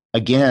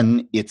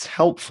 again, it's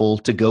helpful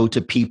to go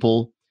to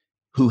people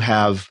who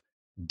have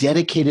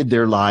dedicated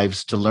their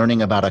lives to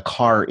learning about a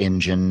car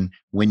engine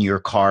when your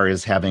car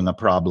is having a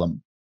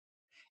problem.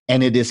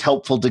 And it is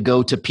helpful to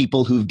go to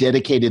people who've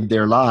dedicated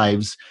their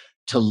lives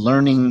to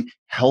learning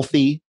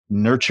healthy,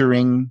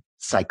 nurturing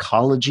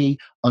psychology,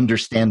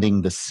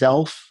 understanding the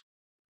self.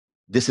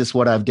 This is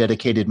what I've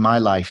dedicated my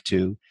life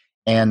to.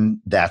 And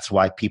that's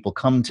why people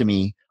come to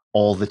me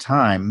all the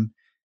time.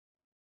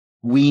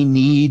 We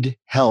need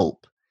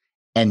help.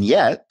 And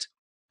yet,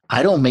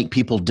 I don't make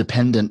people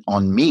dependent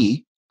on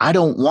me. I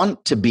don't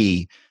want to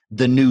be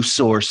the new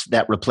source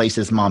that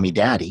replaces mommy,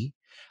 daddy.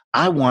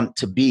 I want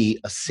to be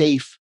a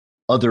safe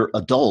other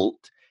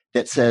adult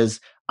that says,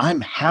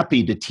 I'm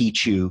happy to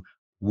teach you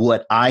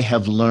what I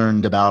have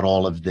learned about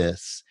all of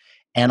this.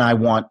 And I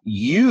want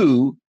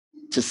you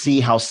to see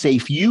how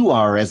safe you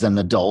are as an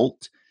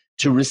adult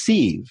to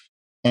receive.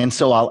 And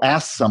so I'll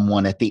ask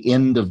someone at the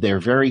end of their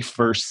very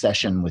first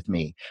session with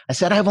me, I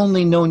said, I've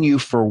only known you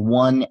for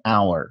 1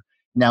 hour.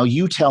 Now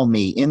you tell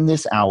me, in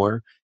this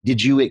hour,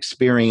 did you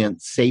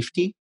experience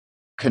safety,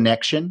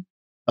 connection,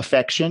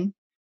 affection,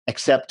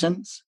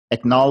 acceptance,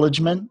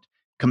 acknowledgement,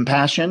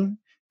 compassion,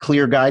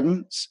 clear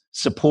guidance,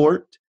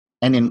 support,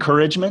 and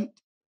encouragement?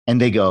 And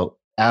they go,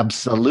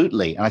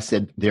 absolutely. And I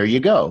said, there you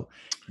go.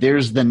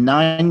 There's the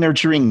 9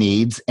 nurturing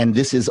needs, and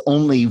this is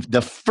only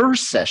the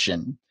first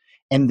session.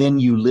 And then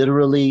you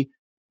literally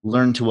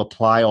learn to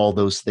apply all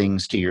those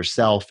things to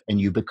yourself,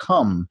 and you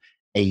become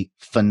a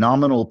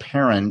phenomenal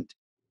parent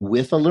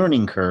with a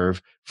learning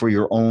curve for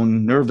your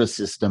own nervous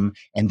system.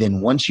 And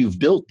then once you've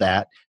built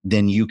that,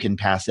 then you can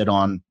pass it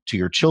on to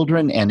your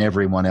children and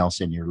everyone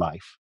else in your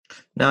life.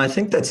 Now, I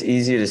think that's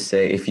easy to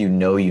say if you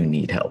know you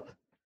need help.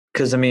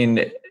 Because, I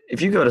mean,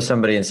 if you go to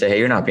somebody and say, hey,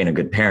 you're not being a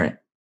good parent,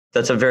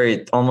 that's a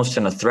very, almost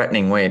in a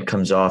threatening way, it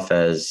comes off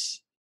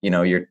as,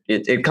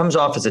 it comes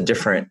off as a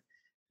different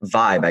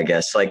vibe, I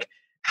guess. Like,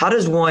 how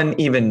does one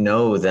even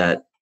know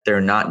that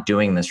they're not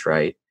doing this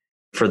right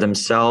for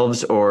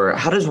themselves? Or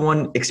how does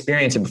one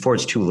experience it before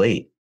it's too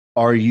late?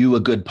 Are you a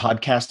good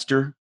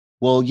podcaster?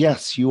 Well,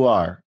 yes, you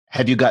are.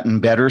 Have you gotten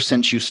better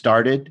since you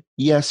started?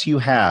 Yes, you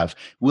have.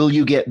 Will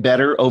you get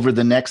better over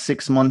the next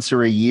 6 months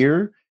or a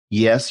year?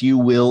 Yes, you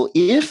will,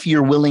 if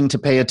you're willing to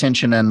pay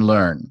attention and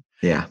learn.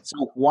 Yeah.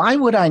 So why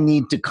would I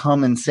need to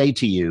come and say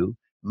to you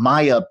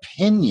my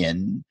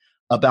opinion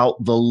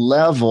about the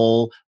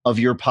level of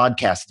your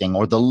podcasting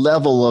or the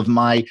level of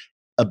my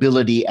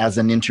ability as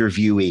an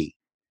interviewee?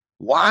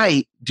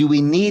 Why do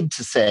we need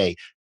to say,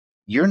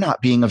 you're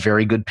not being a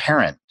very good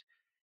parent?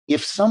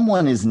 If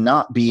someone is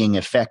not being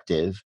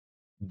effective,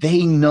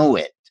 they know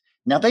it.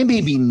 Now, they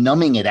may be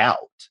numbing it out.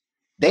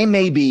 They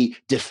may be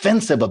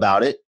defensive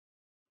about it.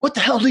 What the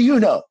hell do you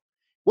know?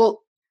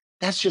 Well,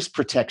 that's just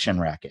protection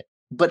racket.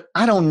 But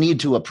I don't need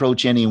to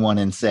approach anyone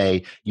and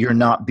say, you're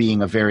not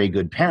being a very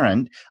good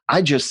parent.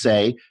 I just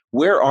say,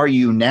 where are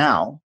you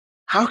now?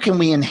 How can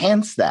we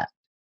enhance that?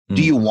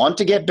 Do you want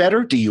to get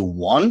better? Do you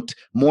want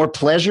more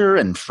pleasure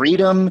and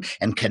freedom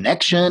and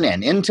connection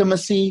and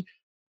intimacy?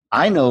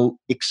 I know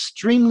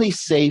extremely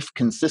safe,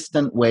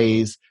 consistent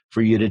ways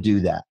for you to do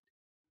that.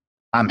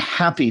 I'm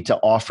happy to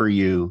offer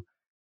you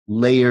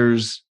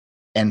layers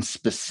and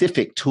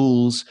specific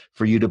tools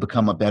for you to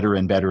become a better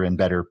and better and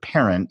better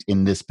parent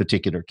in this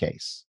particular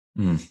case.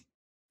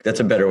 That's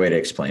a better way to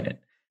explain it.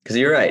 Because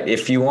you're right.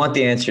 If you want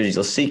the answers,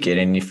 you'll seek it.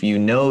 And if you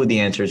know the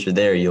answers are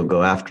there, you'll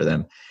go after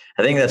them.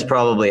 I think that's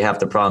probably half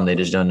the problem. They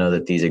just don't know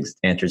that these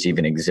answers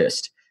even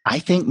exist. I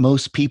think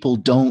most people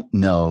don't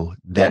know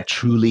that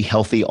truly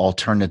healthy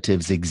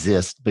alternatives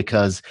exist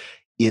because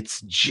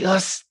it's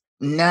just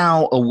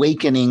now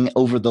awakening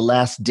over the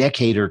last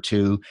decade or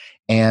two.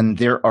 And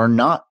there are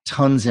not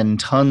tons and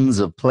tons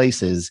of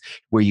places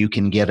where you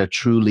can get a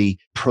truly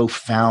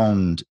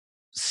profound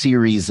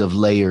series of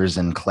layers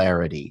and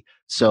clarity.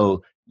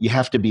 So you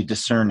have to be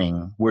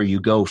discerning where you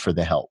go for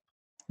the help.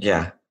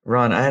 Yeah.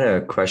 Ron, I had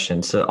a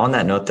question. So on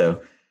that note though,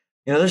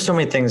 there's so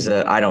many things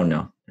that I don't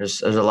know.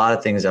 There's a lot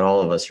of things that all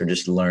of us are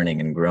just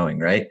learning and growing,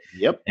 right?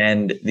 Yep.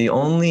 And the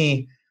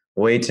only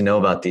way to know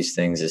about these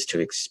things is to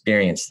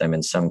experience them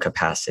in some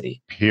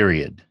capacity.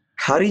 Period.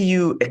 How do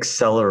you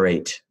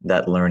accelerate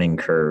that learning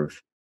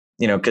curve?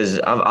 Because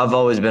I've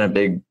always been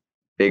a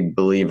big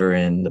believer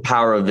in the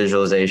power of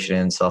visualization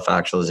and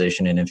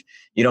self-actualization. And if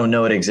you don't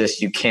know it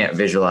exists, you can't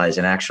visualize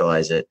and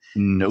actualize it.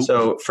 Nope.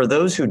 So for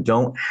those who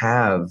don't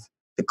have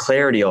the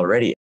clarity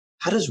already,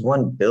 how does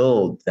one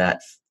build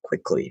that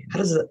quickly? How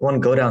does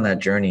one go down that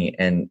journey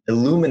and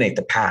illuminate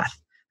the path,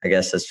 I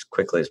guess, as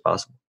quickly as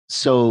possible?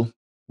 So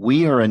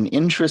we are an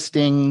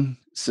interesting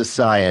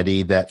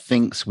society that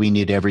thinks we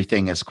need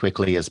everything as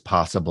quickly as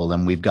possible.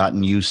 And we've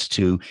gotten used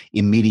to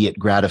immediate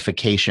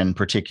gratification,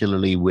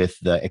 particularly with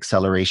the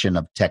acceleration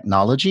of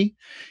technology.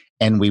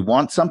 And we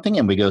want something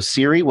and we go,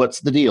 Siri,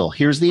 what's the deal?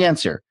 Here's the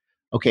answer.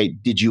 Okay,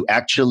 did you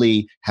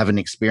actually have an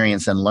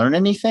experience and learn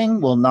anything?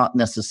 Well, not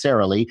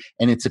necessarily.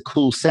 And it's a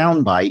cool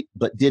soundbite,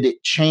 but did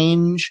it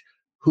change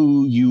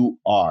who you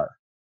are?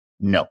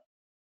 No.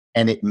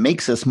 And it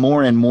makes us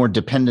more and more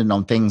dependent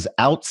on things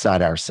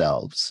outside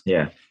ourselves.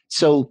 Yeah.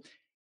 So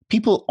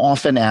people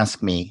often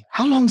ask me,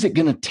 how long is it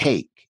going to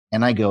take?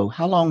 And I go,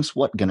 how long's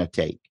what going to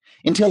take?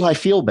 Until I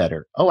feel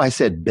better. Oh, I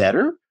said,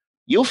 better?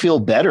 You'll feel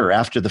better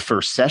after the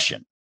first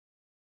session.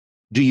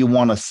 Do you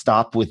want to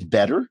stop with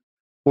better?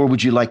 Or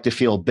would you like to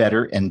feel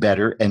better and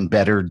better and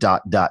better,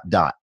 dot, dot,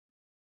 dot?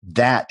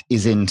 That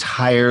is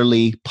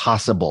entirely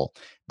possible.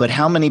 But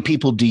how many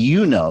people do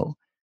you know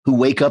who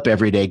wake up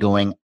every day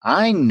going,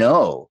 I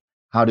know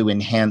how to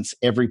enhance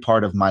every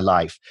part of my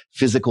life,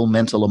 physical,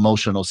 mental,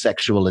 emotional,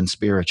 sexual, and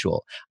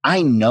spiritual.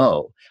 I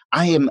know.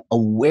 I am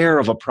aware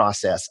of a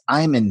process.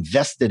 I'm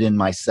invested in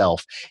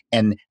myself,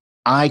 and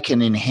I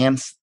can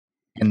enhance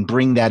and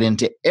bring that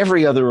into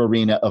every other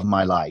arena of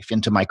my life,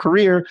 into my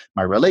career,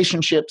 my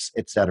relationships,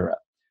 etc.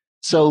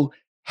 So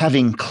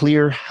having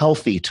clear,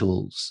 healthy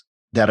tools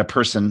that a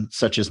person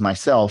such as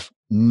myself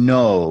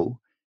know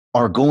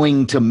are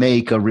going to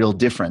make a real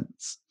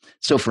difference.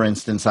 So for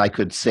instance, I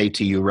could say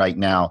to you right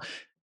now,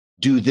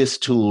 do this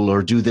tool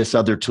or do this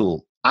other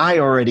tool. I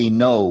already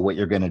know what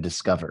you're going to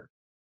discover.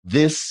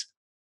 This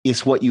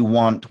is what you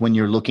want when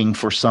you're looking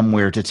for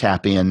somewhere to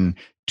tap in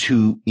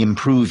to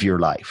improve your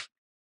life.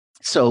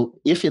 So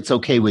if it's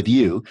okay with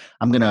you,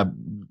 I'm going to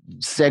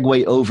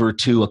segue over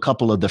to a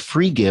couple of the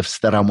free gifts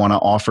that I want to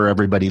offer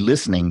everybody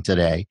listening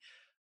today.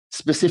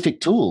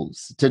 Specific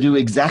tools to do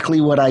exactly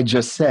what I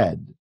just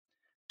said,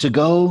 to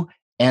go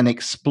and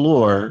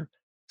explore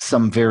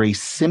some very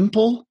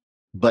simple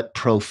but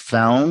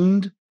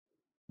profound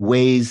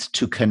ways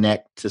to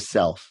connect to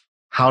self,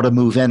 how to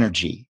move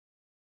energy,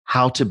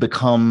 how to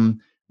become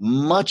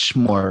much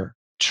more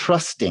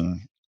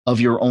trusting of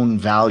your own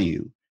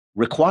value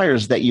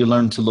requires that you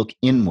learn to look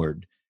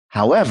inward.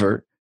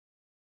 However,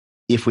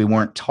 if we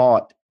weren't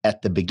taught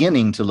at the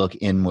beginning to look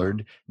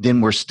inward,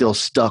 then we're still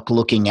stuck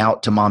looking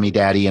out to mommy,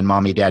 daddy, and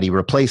mommy, daddy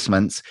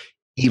replacements,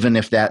 even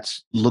if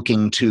that's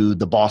looking to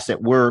the boss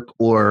at work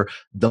or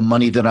the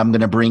money that I'm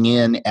going to bring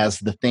in as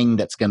the thing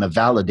that's going to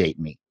validate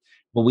me.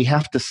 Well, we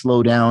have to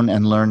slow down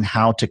and learn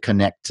how to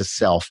connect to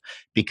self,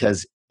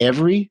 because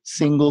every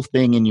single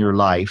thing in your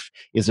life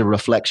is a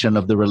reflection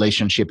of the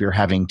relationship you're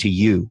having to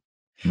you.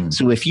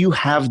 So if you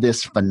have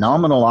this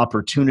phenomenal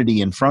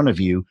opportunity in front of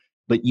you,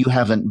 but you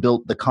haven't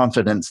built the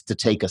confidence to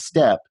take a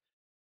step,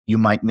 you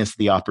might miss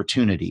the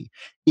opportunity.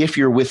 If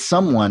you're with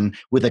someone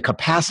with a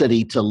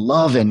capacity to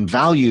love and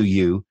value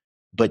you,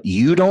 but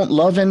you don't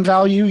love and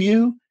value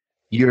you,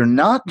 you're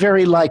not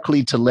very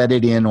likely to let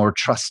it in or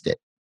trust it.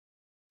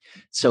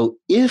 So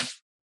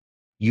if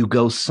you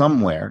go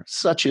somewhere,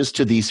 such as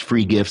to these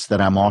free gifts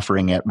that I'm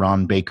offering at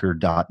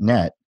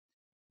ronbaker.net,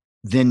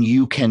 then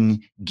you can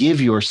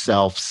give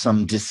yourself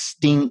some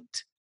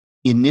distinct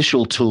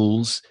initial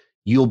tools.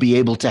 You'll be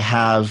able to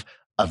have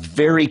a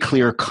very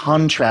clear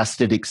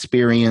contrasted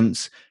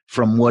experience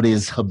from what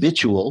is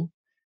habitual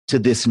to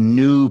this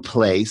new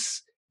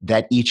place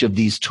that each of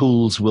these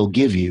tools will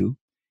give you.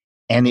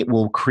 And it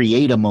will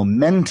create a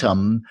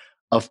momentum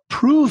of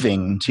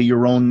proving to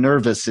your own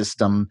nervous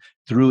system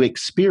through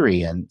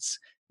experience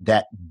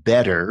that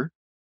better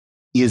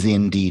is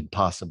indeed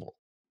possible.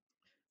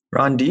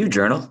 Ron, do you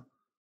journal?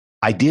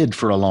 I did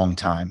for a long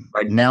time.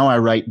 Now I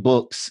write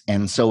books,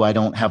 and so I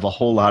don't have a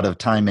whole lot of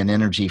time and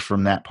energy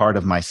from that part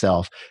of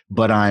myself,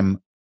 but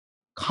I'm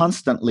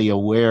constantly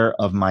aware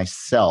of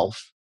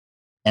myself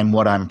and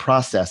what I'm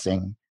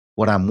processing,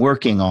 what I'm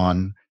working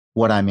on,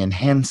 what I'm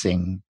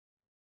enhancing,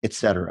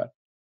 etc.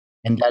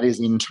 And that is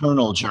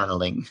internal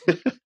journaling.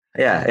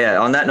 Yeah.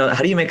 On that note,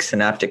 how do you make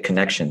synaptic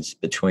connections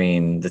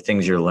between the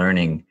things you're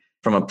learning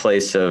from a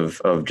place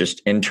of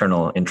just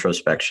internal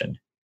introspection?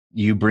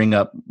 You bring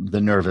up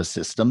the nervous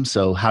system.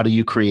 So, how do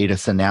you create a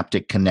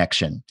synaptic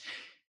connection?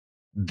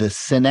 The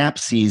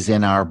synapses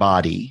in our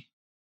body,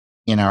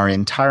 in our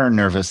entire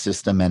nervous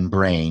system and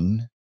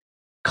brain,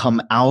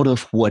 come out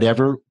of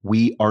whatever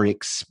we are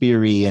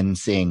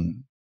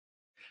experiencing.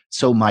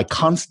 So, my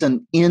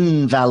constant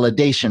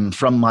invalidation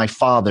from my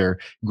father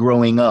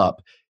growing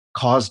up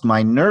caused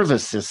my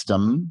nervous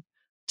system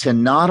to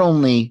not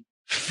only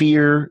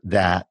fear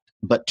that,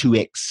 but to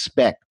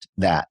expect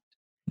that.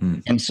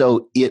 Mm. And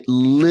so it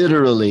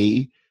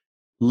literally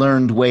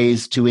learned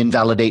ways to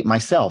invalidate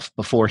myself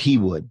before he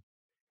would.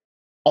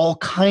 All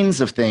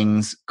kinds of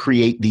things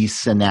create these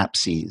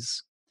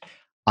synapses.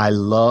 I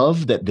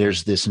love that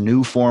there's this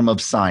new form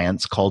of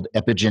science called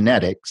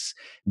epigenetics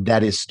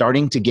that is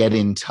starting to get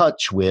in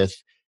touch with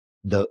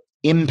the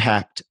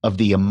impact of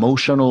the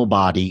emotional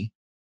body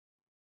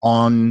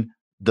on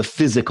the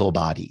physical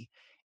body.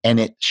 And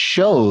it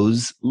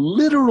shows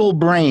literal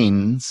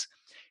brains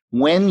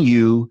when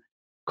you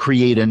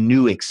create a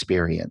new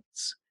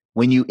experience,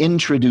 when you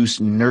introduce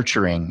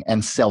nurturing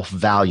and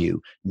self-value,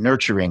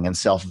 nurturing and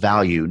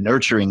self-value,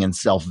 nurturing and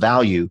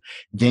self-value,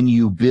 then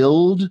you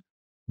build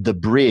the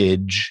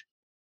bridge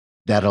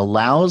that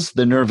allows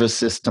the nervous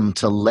system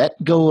to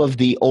let go of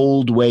the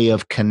old way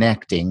of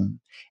connecting,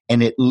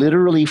 and it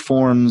literally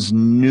forms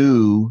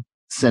new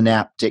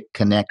synaptic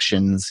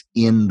connections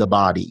in the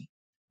body.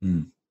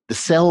 Mm. The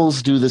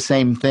cells do the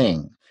same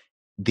thing.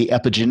 The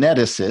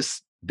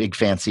epigeneticists, big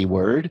fancy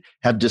word,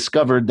 have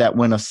discovered that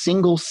when a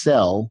single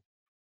cell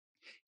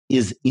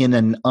is in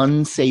an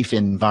unsafe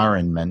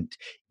environment,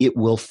 it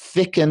will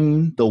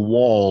thicken the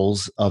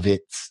walls of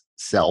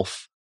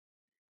itself,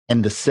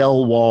 and the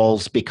cell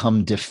walls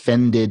become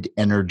defended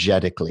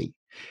energetically.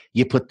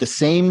 You put the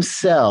same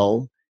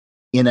cell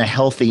in a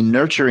healthy,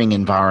 nurturing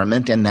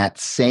environment, and that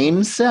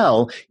same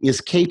cell is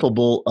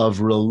capable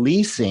of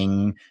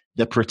releasing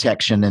the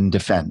protection and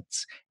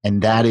defense.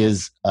 And that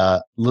is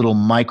a little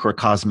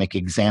microcosmic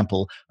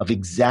example of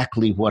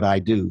exactly what I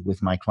do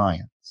with my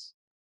clients.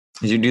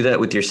 Did you do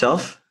that with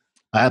yourself?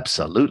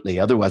 Absolutely.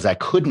 Otherwise, I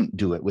couldn't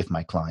do it with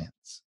my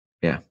clients.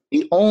 Yeah.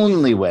 The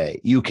only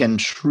way you can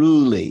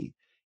truly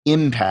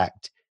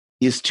impact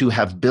is to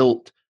have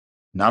built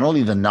not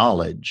only the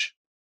knowledge,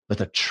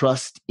 but a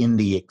trust in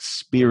the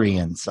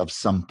experience of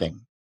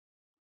something.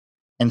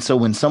 And so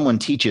when someone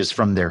teaches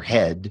from their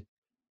head,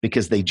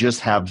 because they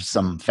just have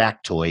some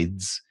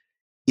factoids,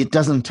 it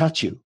doesn't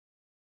touch you.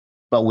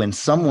 But when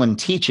someone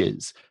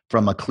teaches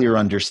from a clear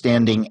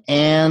understanding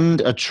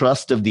and a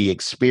trust of the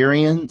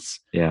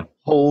experience, Yeah.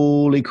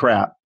 holy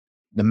crap,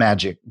 the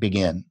magic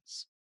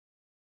begins.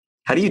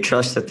 How do you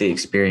trust that the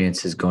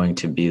experience is going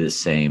to be the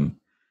same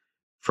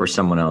for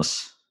someone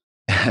else?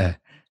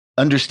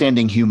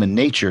 Understanding human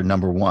nature,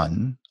 number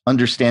one,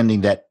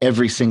 understanding that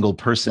every single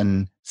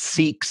person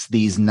seeks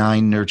these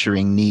 9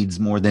 nurturing needs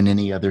more than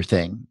any other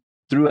thing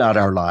throughout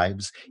our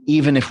lives,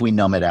 even if we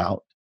numb it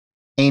out.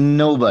 Ain't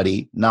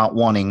nobody not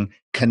wanting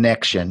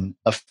connection,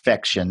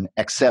 affection,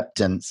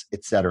 acceptance,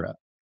 etc.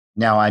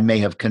 Now, I may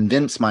have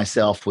convinced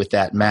myself with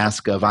that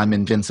mask of I'm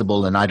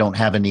invincible and I don't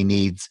have any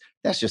needs.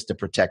 That's just a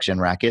protection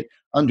racket.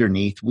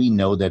 Underneath, we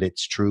know that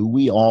it's true.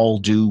 We all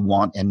do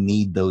want and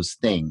need those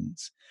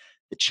things.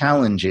 The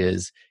challenge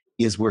is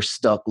we're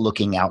stuck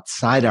looking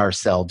outside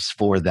ourselves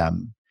for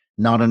them,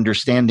 not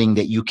understanding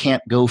that you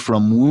can't go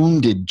from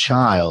wounded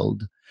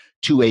child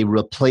to a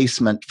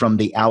replacement from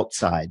the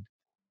outside.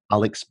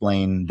 I'll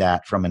explain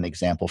that from an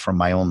example from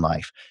my own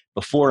life.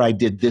 Before I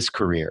did this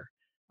career,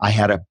 I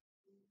had a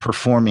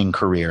performing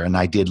career and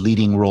I did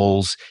leading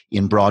roles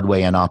in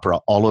Broadway and opera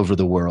all over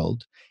the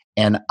world.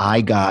 And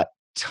I got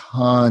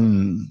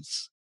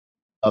tons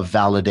of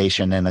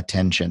validation and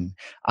attention.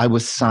 I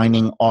was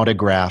signing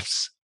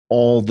autographs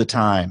all the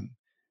time.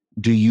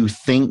 Do you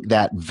think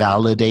that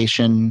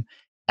validation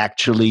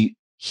actually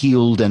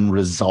healed and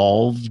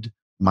resolved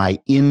my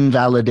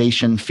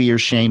invalidation, fear,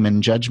 shame,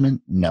 and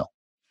judgment? No.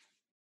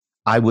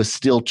 I was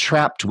still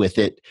trapped with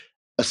it,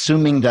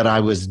 assuming that I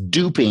was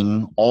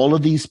duping all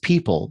of these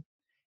people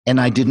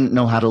and I didn't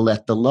know how to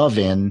let the love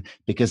in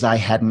because I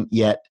hadn't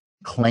yet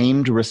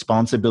claimed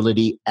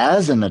responsibility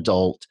as an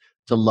adult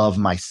to love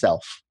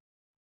myself.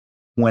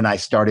 When I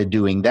started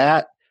doing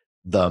that,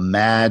 the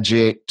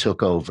magic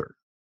took over.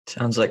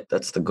 Sounds like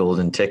that's the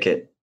golden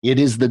ticket. It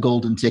is the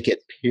golden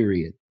ticket,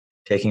 period.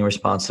 Taking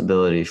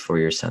responsibility for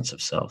your sense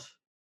of self.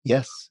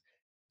 Yes.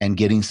 And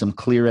getting some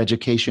clear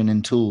education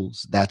and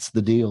tools. That's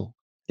the deal.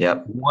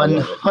 Yep.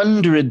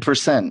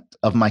 100%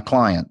 of my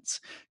clients,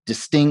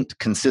 distinct,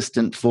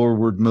 consistent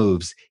forward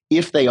moves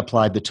if they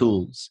apply the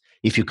tools.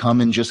 If you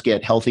come and just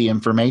get healthy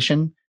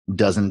information,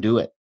 doesn't do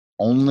it.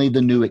 Only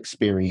the new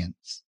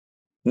experience.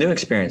 New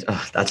experience.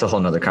 Oh, that's a whole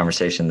nother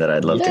conversation that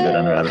I'd love to go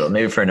down the rabbit hole,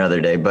 maybe for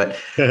another day. But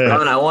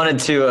Robin, I wanted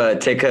to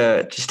take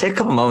a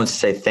couple moments to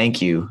say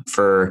thank you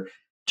for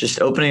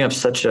just opening up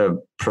such a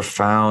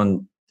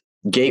profound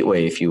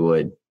gateway, if you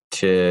would,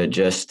 to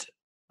just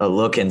a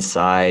look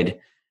inside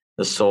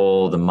the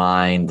soul, the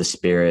mind, the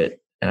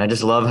spirit. And I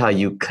just love how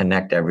you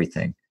connect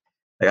everything.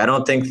 Like, I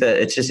don't think that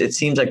it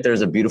seems like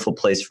there's a beautiful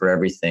place for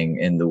everything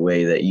in the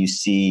way that you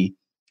see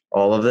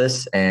all of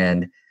this.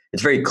 And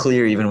it's very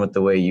clear, even with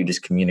the way you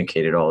just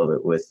communicated all of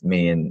it with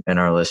me and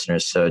our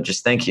listeners. So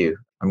just thank you.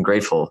 I'm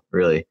grateful,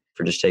 really,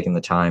 for just taking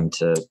the time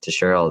to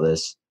share all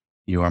this.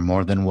 You are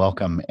more than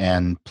welcome.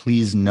 And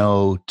please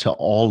know, to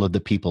all of the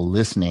people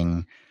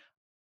listening,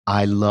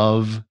 I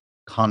love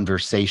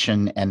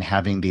conversation and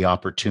having the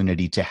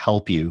opportunity to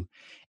help you.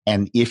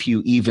 And if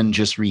you even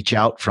just reach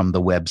out from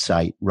the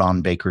website,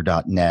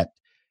 ronbaker.net,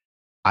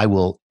 I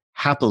will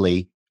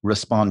happily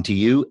respond to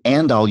you,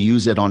 and I'll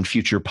use it on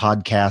future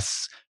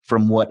podcasts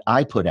from what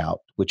I put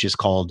out, which is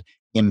called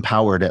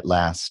Empowered at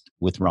Last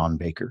with Ron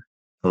Baker.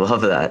 I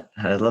love that.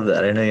 I love that.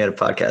 I didn't know you had a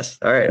podcast.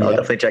 All right. I'll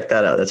definitely check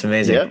that out. That's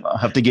amazing. Yeah, I'll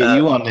have to get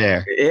you on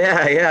there.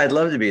 Yeah. I'd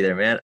love to be there,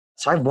 man.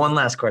 So I have one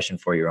last question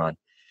for you, Ron.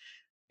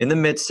 In the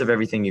midst of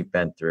everything you've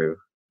been through,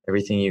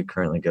 everything you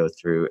currently go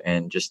through,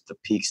 and just the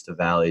peaks, the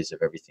valleys of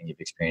everything you've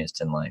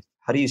experienced in life,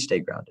 how do you stay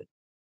grounded?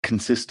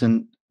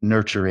 Consistent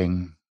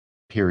nurturing,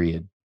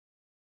 period.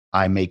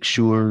 I make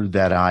sure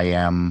that I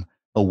am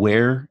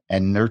aware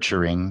and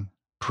nurturing.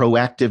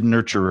 Proactive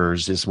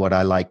nurturers is what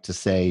I like to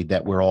say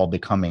that we're all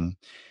becoming.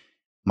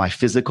 My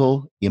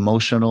physical,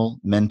 emotional,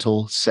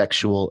 mental,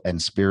 sexual,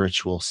 and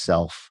spiritual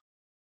self.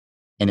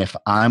 And if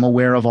I'm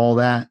aware of all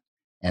that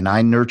and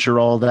I nurture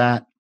all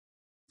that,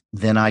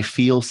 then I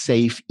feel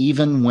safe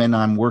even when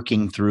I'm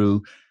working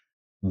through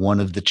one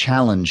of the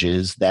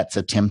challenges that's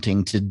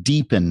attempting to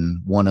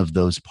deepen one of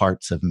those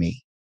parts of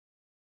me.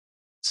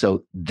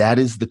 So that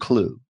is the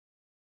clue.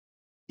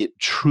 It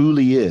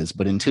truly is.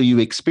 But until you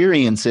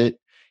experience it,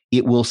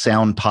 it will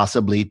sound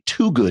possibly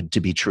too good to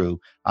be true.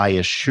 I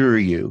assure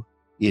you,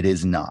 it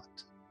is not.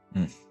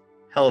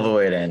 Hell of a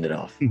way to end it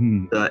off.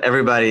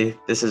 Everybody,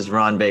 this is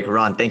Ron Baker.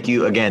 Ron, thank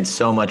you again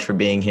so much for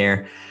being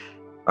here.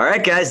 All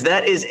right, guys,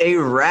 that is a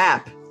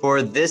wrap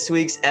for this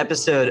week's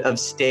episode of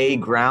Stay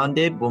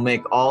Grounded. We'll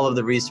make all of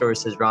the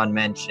resources Ron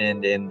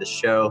mentioned in the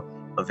show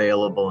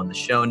available in the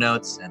show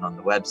notes and on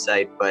the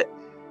website. But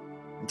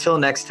until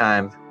next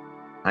time,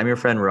 I'm your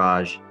friend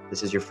Raj.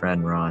 This is your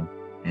friend Ron.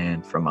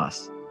 And from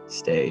us,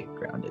 stay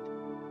grounded.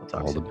 We'll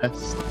talk soon. All the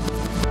best.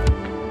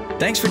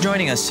 Thanks for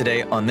joining us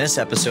today on this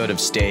episode of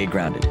Stay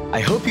Grounded.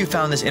 I hope you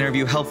found this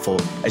interview helpful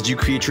as you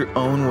create your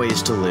own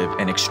ways to live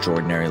an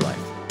extraordinary life.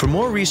 For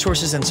more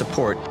resources and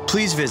support,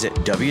 please visit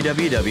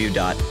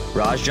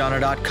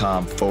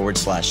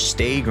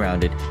www.rajjana.com/stay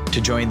grounded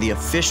to join the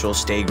official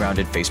Stay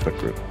Grounded Facebook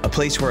group, a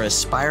place where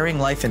aspiring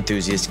life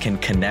enthusiasts can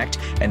connect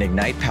and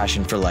ignite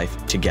passion for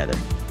life together.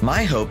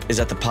 My hope is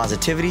that the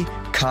positivity,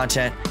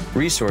 content,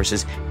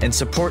 resources, and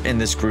support in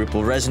this group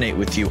will resonate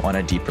with you on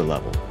a deeper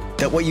level.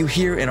 That what you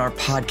hear in our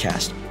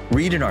podcast,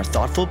 read in our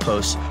thoughtful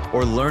posts,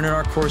 or learn in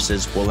our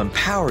courses will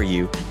empower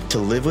you to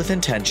live with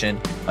intention,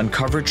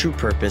 uncover true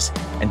purpose,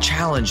 and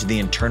challenge the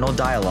internal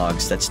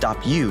dialogues that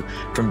stop you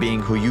from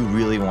being who you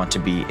really want to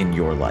be in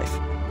your life.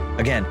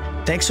 Again,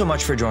 thanks so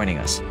much for joining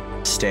us.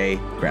 Stay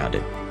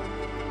grounded.